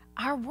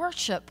 our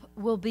worship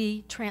will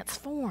be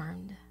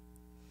transformed.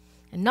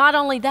 And not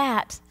only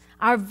that,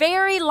 our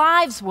very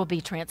lives will be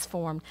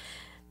transformed.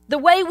 The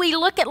way we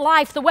look at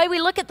life, the way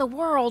we look at the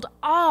world,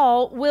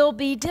 all will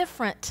be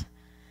different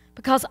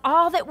because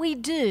all that we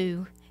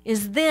do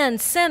is then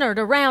centered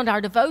around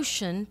our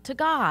devotion to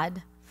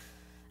God.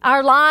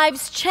 Our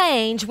lives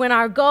change when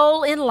our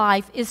goal in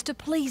life is to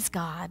please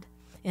God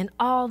in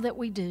all that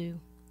we do.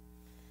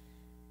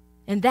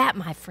 And that,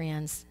 my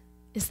friends,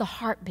 is the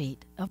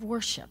heartbeat of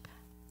worship.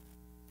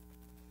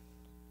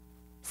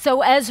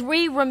 So as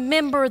we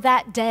remember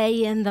that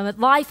day in the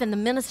life and the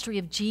ministry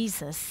of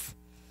Jesus,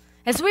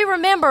 as we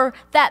remember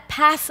that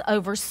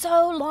Passover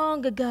so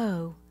long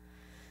ago,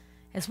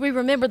 as we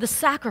remember the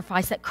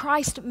sacrifice that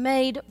Christ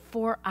made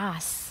for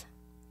us,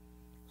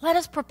 let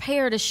us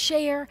prepare to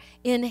share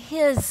in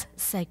his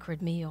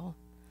sacred meal.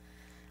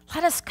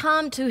 Let us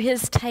come to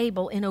his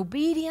table in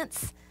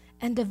obedience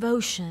and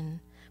devotion,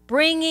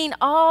 bringing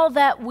all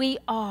that we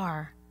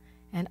are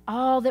and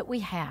all that we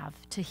have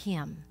to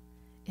him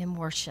in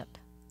worship.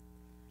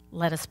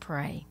 Let us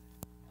pray.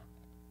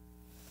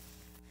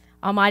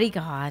 Almighty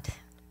God,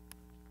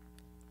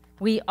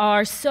 We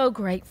are so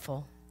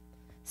grateful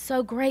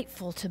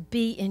to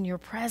be in your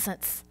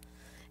presence.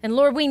 And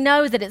Lord, we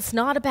know that it's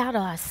not about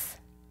us,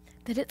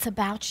 that it's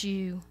about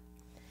you.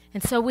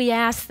 And so we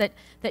ask that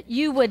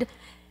you would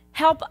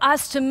help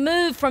us to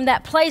move from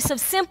that place of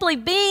simply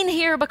being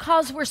here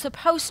because we're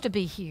supposed to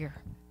be here,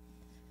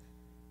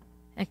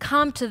 and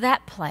come to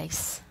that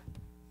place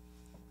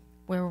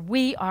where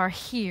we are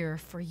here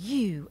for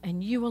you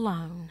and you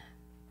alone.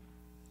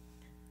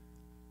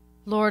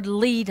 Lord,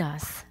 lead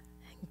us,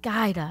 and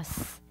guide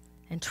us,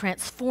 and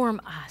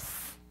transform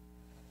us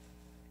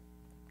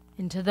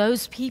into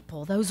those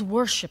people, those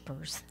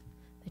worshipers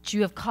that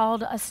you have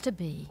called us to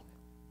be.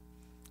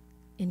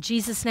 In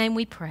Jesus' name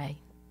we pray.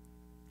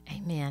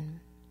 Amen.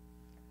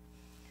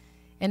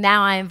 And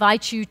now I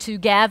invite you to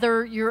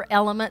gather your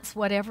elements,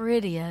 whatever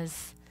it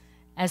is,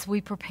 as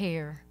we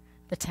prepare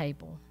the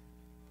table.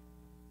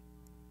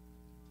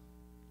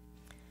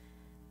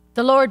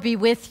 The Lord be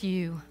with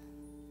you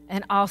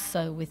and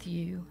also with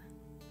you.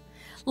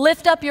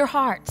 Lift up your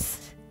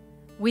hearts.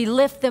 We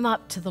lift them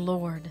up to the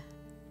Lord.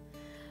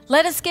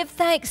 Let us give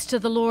thanks to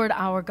the Lord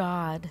our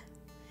God.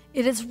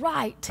 It is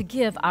right to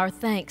give our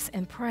thanks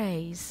and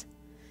praise.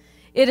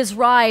 It is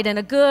right and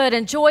a good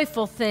and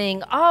joyful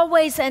thing,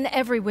 always and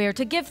everywhere,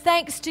 to give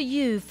thanks to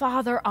you,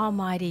 Father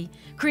Almighty,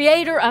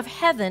 creator of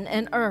heaven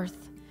and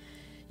earth.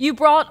 You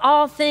brought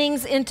all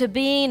things into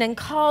being and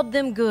called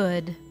them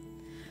good.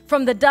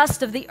 From the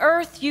dust of the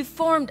earth you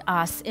formed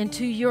us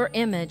into your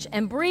image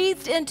and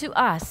breathed into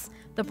us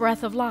the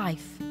breath of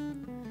life.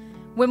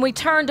 When we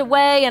turned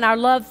away and our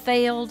love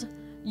failed,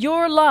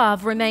 your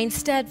love remained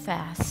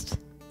steadfast.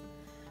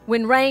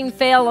 When rain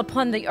fell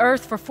upon the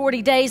earth for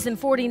 40 days and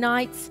 40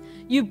 nights,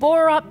 you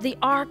bore up the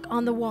ark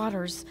on the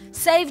waters,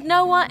 saved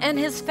Noah and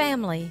his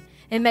family,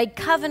 and made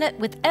covenant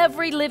with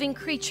every living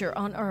creature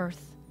on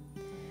earth.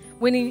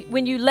 When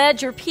you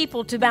led your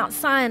people to Mount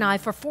Sinai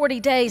for 40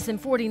 days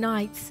and 40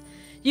 nights,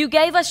 you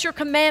gave us your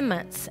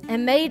commandments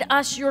and made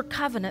us your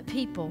covenant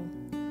people.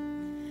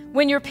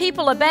 When your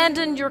people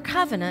abandoned your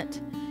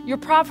covenant, your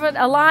prophet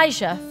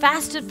Elijah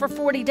fasted for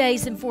 40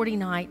 days and 40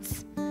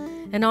 nights,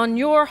 and on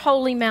your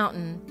holy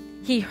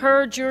mountain he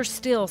heard your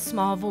still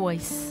small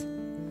voice.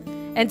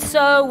 And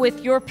so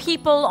with your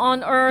people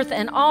on earth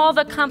and all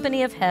the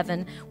company of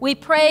heaven, we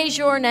praise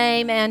your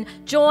name and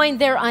join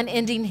their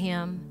unending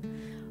hymn.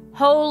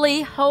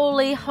 Holy,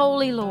 holy,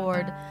 holy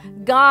Lord,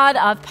 God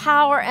of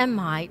power and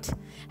might,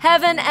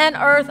 heaven and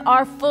earth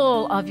are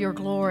full of your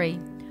glory.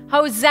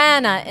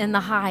 Hosanna in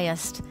the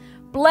highest.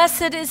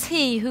 Blessed is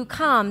he who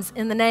comes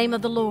in the name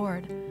of the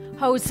Lord.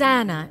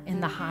 Hosanna in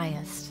the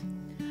highest.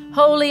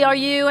 Holy are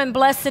you, and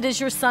blessed is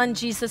your Son,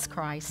 Jesus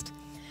Christ.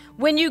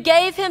 When you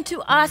gave him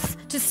to us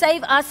to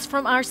save us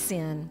from our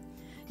sin,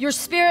 your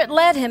Spirit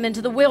led him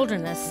into the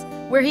wilderness,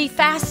 where he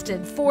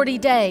fasted 40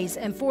 days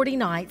and 40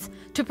 nights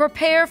to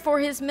prepare for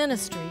his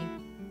ministry.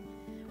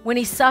 When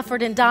he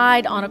suffered and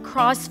died on a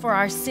cross for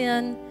our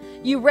sin,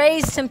 you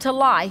raised him to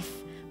life,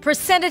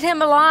 presented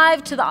him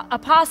alive to the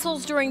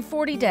apostles during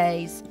 40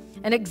 days,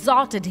 and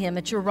exalted him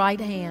at your right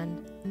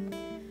hand.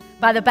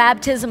 By the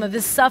baptism of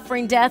his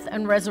suffering, death,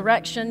 and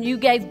resurrection, you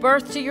gave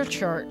birth to your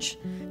church,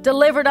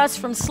 delivered us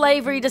from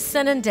slavery to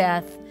sin and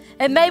death,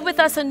 and made with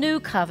us a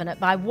new covenant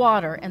by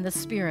water and the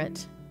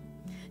Spirit.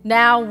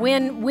 Now,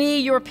 when we,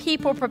 your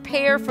people,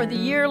 prepare for the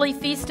yearly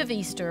feast of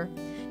Easter,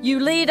 you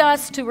lead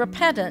us to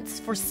repentance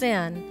for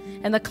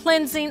sin and the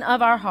cleansing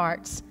of our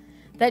hearts,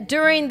 that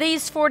during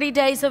these 40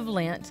 days of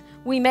Lent,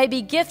 we may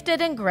be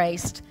gifted and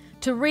graced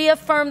to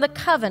reaffirm the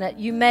covenant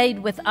you made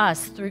with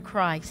us through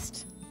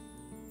Christ.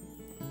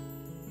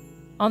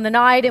 On the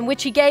night in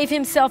which he gave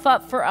himself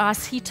up for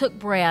us, he took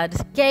bread,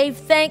 gave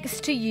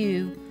thanks to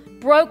you,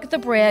 broke the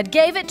bread,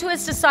 gave it to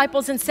his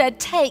disciples, and said,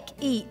 "Take,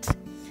 eat.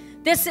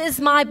 This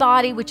is my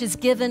body, which is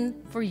given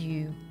for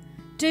you.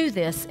 Do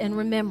this in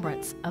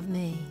remembrance of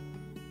me."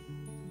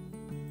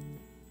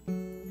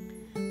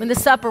 When the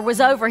supper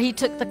was over, he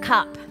took the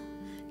cup,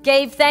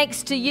 gave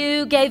thanks to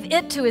you, gave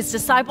it to his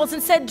disciples,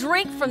 and said,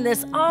 "Drink from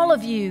this, all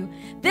of you.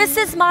 This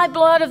is my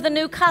blood of the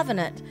new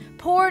covenant,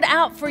 poured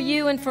out for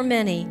you and for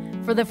many,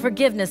 for the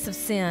forgiveness of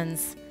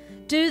sins.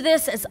 Do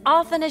this as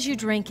often as you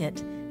drink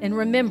it in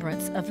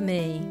remembrance of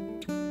me."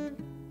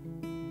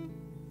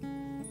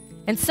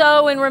 And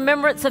so, in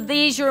remembrance of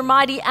these, your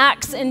mighty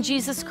acts in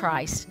Jesus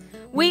Christ,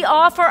 we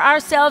offer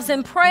ourselves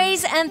in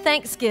praise and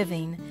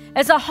thanksgiving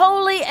as a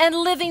holy and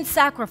living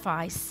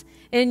sacrifice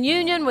in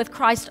union with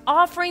Christ's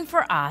offering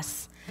for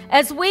us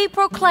as we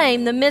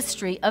proclaim the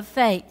mystery of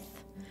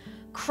faith.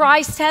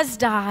 Christ has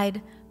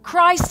died.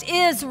 Christ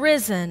is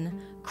risen.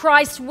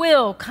 Christ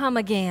will come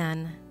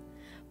again.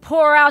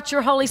 Pour out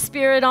your Holy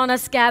Spirit on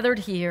us gathered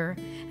here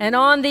and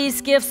on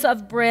these gifts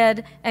of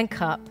bread and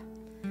cup.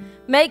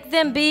 Make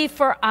them be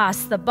for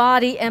us the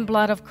body and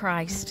blood of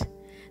Christ,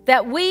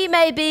 that we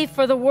may be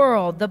for the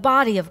world the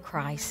body of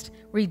Christ,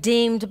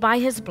 redeemed by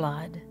his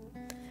blood.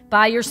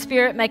 By your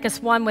Spirit, make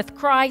us one with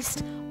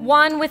Christ,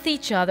 one with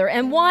each other,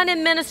 and one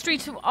in ministry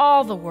to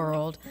all the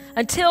world,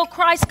 until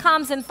Christ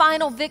comes in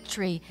final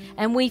victory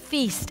and we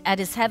feast at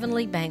his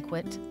heavenly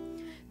banquet.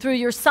 through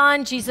your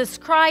Son, Jesus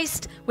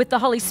Christ, with the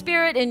Holy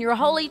Spirit in your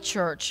holy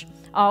church.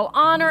 All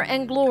honor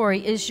and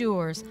glory is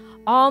yours,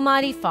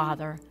 Almighty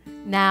Father,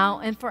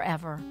 now and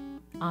forever.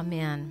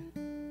 Amen.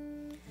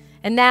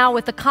 And now,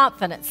 with the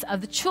confidence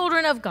of the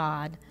children of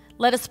God,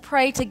 let us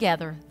pray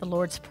together the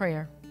Lord's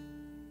Prayer.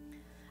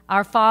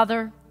 Our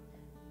Father,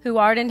 who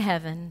art in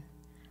heaven,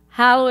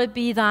 hallowed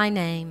be thy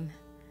name.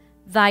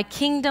 Thy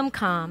kingdom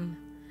come,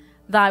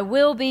 thy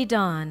will be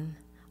done,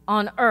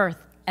 on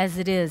earth as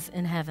it is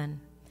in heaven.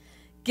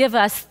 Give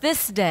us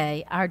this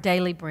day our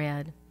daily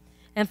bread,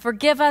 and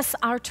forgive us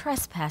our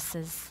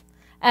trespasses,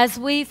 as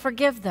we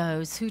forgive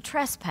those who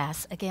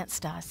trespass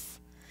against us.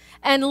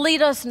 And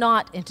lead us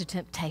not into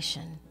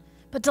temptation,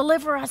 but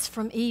deliver us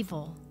from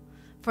evil.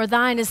 For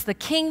thine is the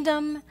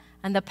kingdom,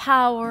 and the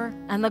power,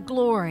 and the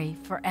glory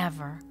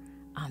forever.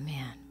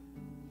 Amen.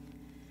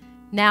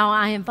 Now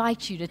I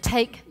invite you to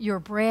take your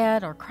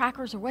bread or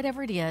crackers or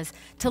whatever it is,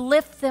 to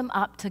lift them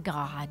up to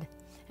God.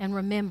 And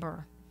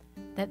remember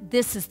that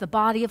this is the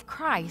body of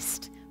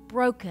Christ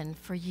broken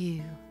for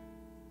you.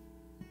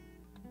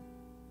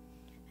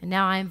 And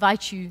now I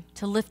invite you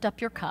to lift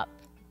up your cup,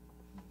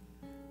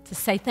 to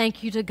say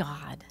thank you to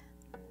God.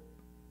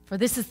 For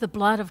this is the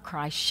blood of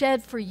Christ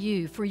shed for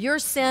you, for your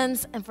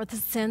sins and for the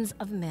sins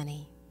of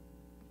many.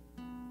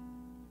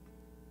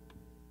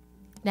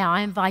 Now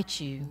I invite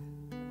you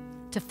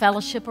to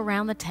fellowship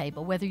around the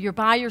table, whether you're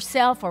by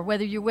yourself or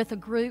whether you're with a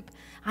group.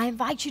 I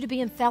invite you to be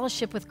in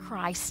fellowship with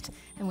Christ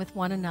and with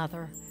one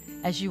another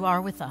as you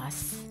are with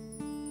us.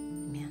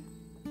 Amen.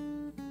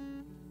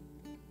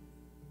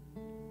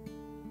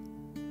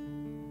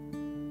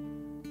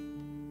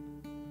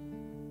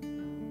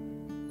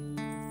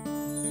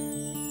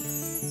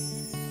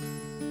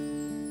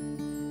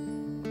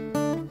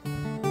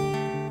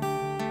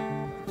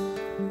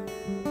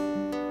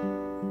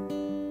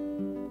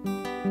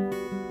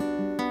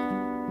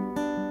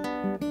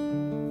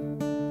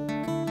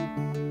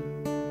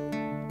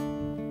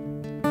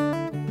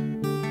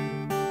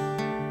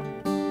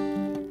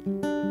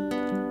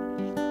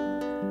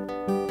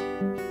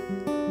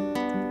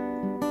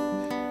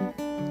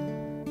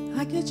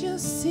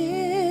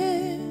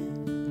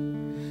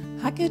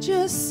 I could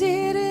just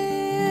sit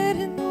it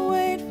and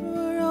wait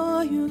for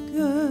all your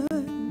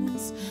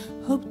goodness,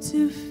 hope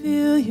to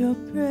feel your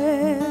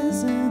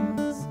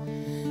presence.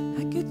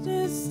 I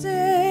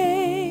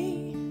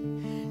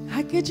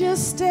could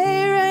just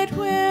stay right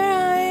where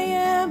I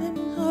am and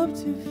hope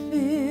to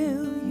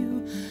feel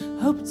you,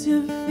 hope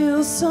to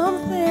feel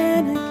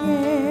something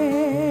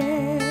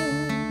again.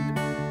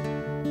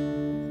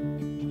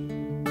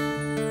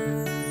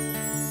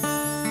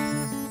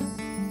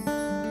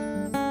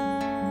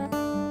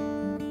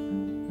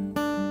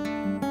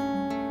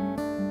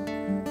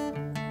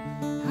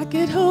 I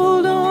could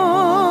hold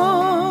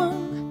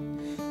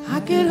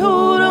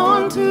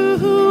on to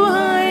who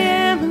I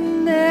am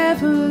and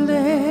never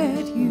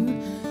let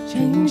you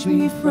change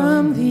me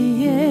from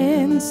the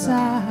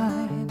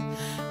inside.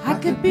 I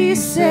could be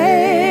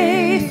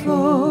safe,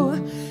 oh,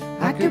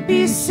 I could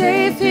be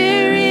safe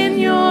here in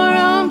your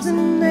arms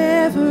and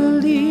never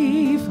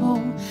leave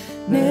home,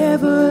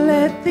 never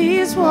let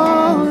these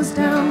walls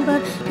down.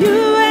 But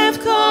you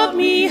have called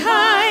me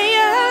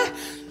higher,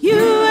 you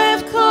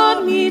have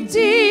called me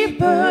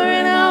deeper,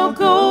 and I'll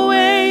go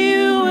where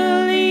you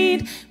will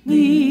lead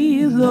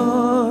me,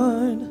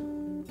 Lord.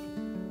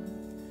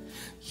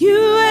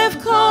 You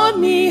have called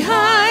me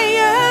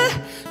higher,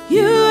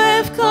 you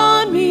have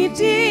called me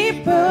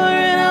deeper,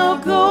 and I'll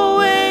go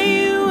where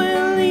you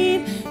will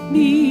lead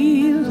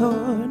me,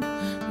 Lord.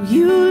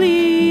 You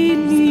lead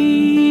me.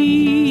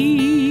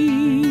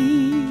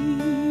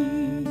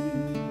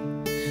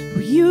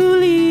 You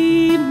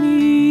lead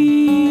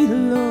me,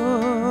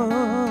 Lord.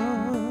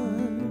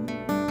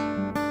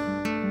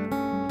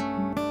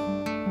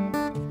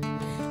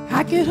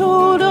 I could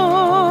hold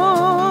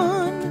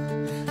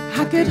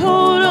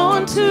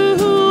on to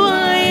who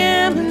I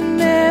am and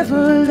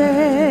never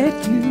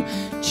let you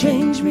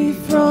change me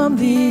from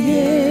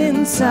the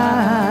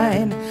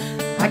inside.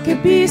 I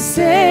could be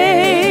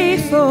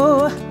safe,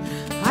 oh,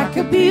 I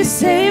could be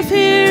safe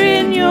here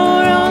in your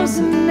arms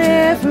and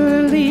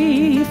never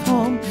leave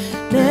home,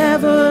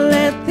 never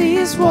let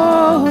these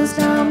walls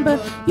down.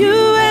 But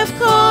you have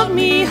called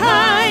me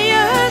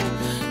higher,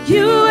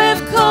 you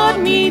have called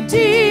me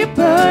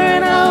deeper,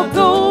 and I'll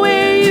go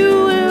where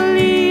you will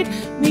lead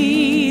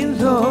me,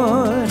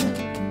 Lord.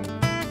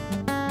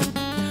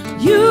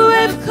 You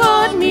have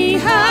called me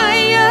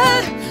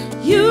higher,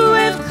 you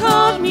have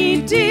called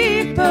me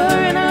deeper,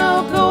 and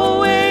I'll go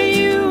where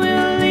you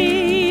will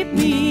lead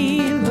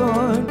me,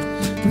 Lord.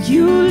 Will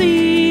you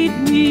lead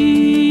me?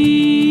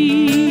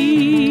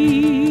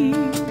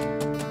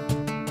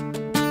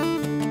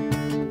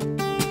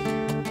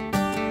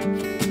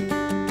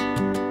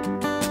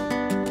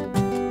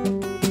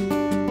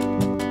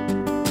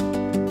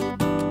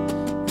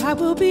 I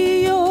will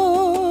be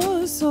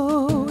yours,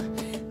 oh,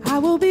 I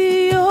will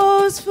be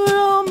yours for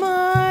all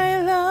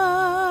my life.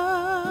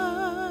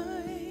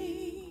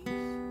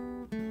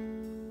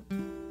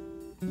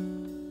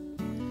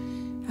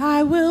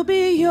 I will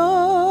be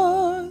yours.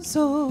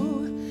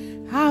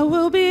 I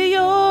will be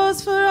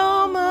yours for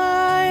all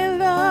my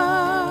life.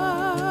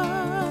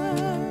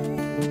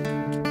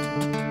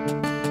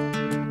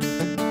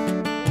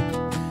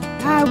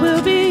 I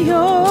will be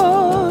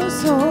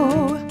yours,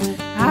 oh,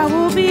 I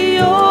will be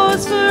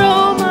yours for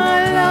all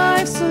my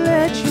life. So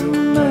let your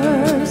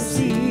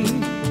mercy,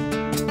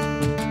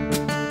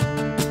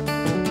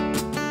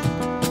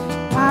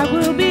 I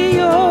will be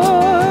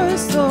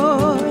yours,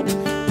 Lord,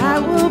 I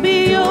will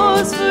be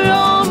yours for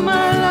all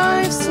my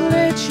life. So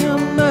let your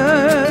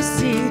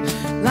mercy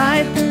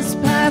light this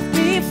path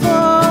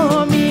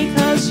before me,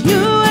 'cause you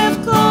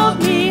have called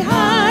me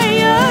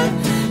higher,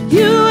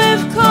 you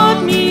have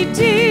called me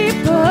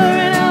deeper,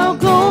 and I'll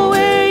go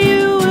where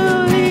you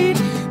will lead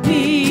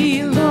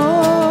me,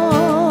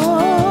 Lord.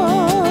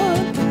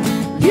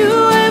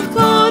 You have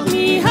called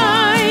me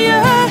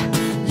higher,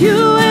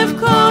 you have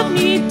called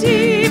me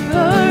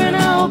deeper, and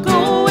I'll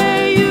go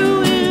where you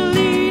will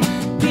lead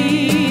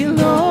me,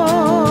 Lord.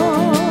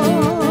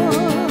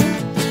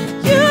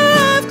 You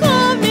have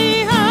called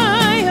me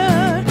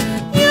higher,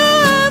 you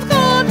have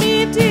called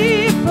me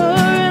deeper,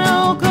 and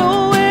I'll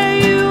go where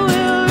you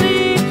will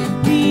lead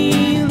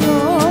me,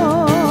 Lord.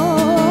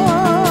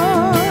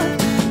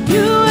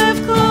 You have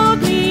called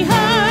me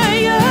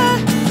higher,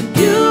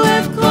 you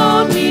have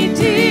called me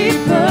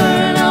deeper,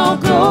 and I'll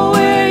go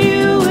where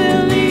you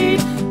will lead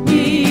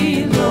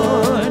me,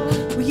 Lord.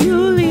 Will you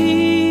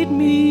lead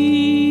me?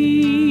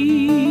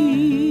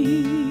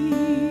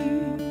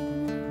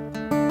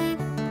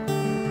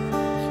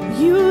 Will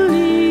you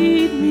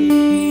lead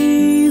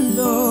me,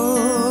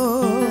 Lord?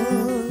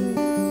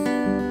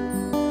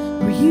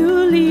 Will you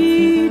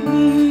lead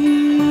me?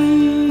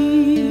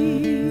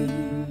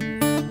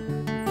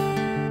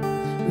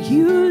 Will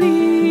you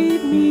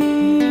lead me,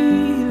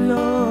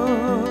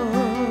 Lord?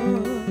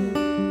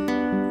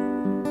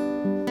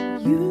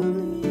 You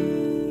lead.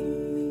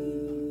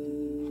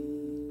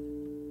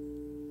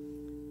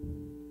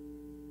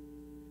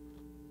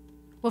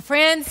 Well,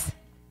 friends,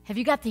 have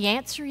you got the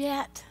answer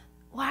yet?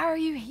 Why are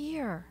you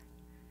here?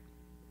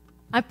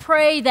 I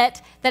pray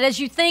that as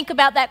you think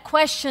about that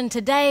question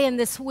today and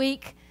this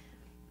week,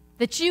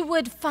 that you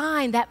would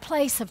find that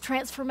place of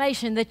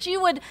transformation, that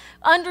you would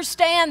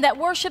understand that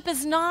worship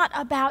is not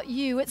about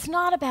you, it's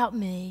not about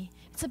me,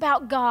 it's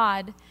about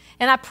God.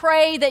 And I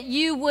pray that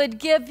you would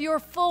give your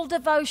full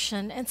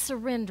devotion and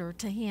surrender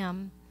to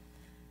Him.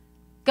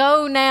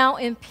 Go now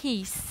in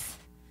peace,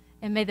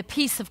 and may the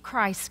peace of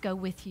Christ go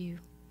with you.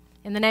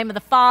 In the name of the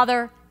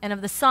Father, and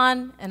of the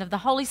Son, and of the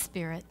Holy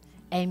Spirit,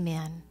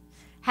 amen.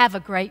 Have a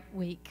great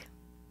week.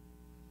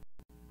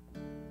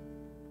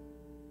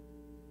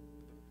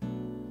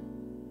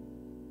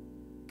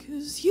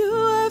 Cause you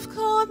have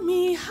called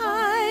me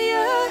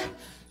higher,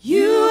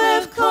 you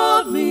have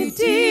called me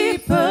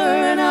deeper,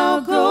 and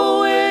I'll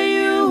go where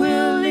you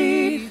will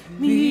lead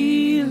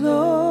me,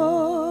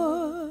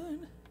 Lord.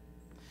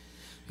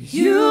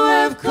 You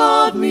have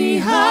called me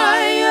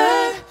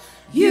higher,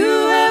 you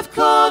have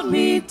called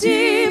me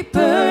deeper,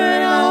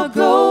 and I'll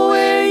go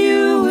where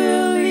you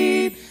will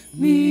lead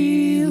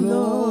me,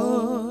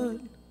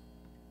 Lord.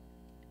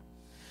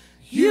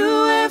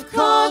 You have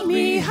called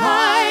me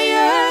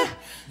higher,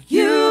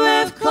 you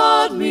have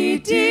called me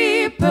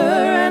deeper,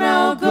 and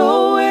I'll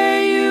go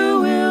where you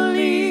will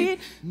lead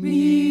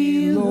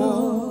me,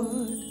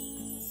 Lord.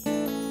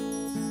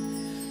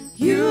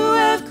 You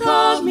have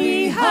called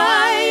me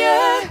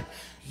higher,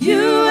 you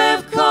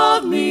have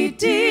called me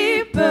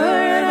deeper,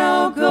 and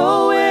I'll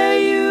go where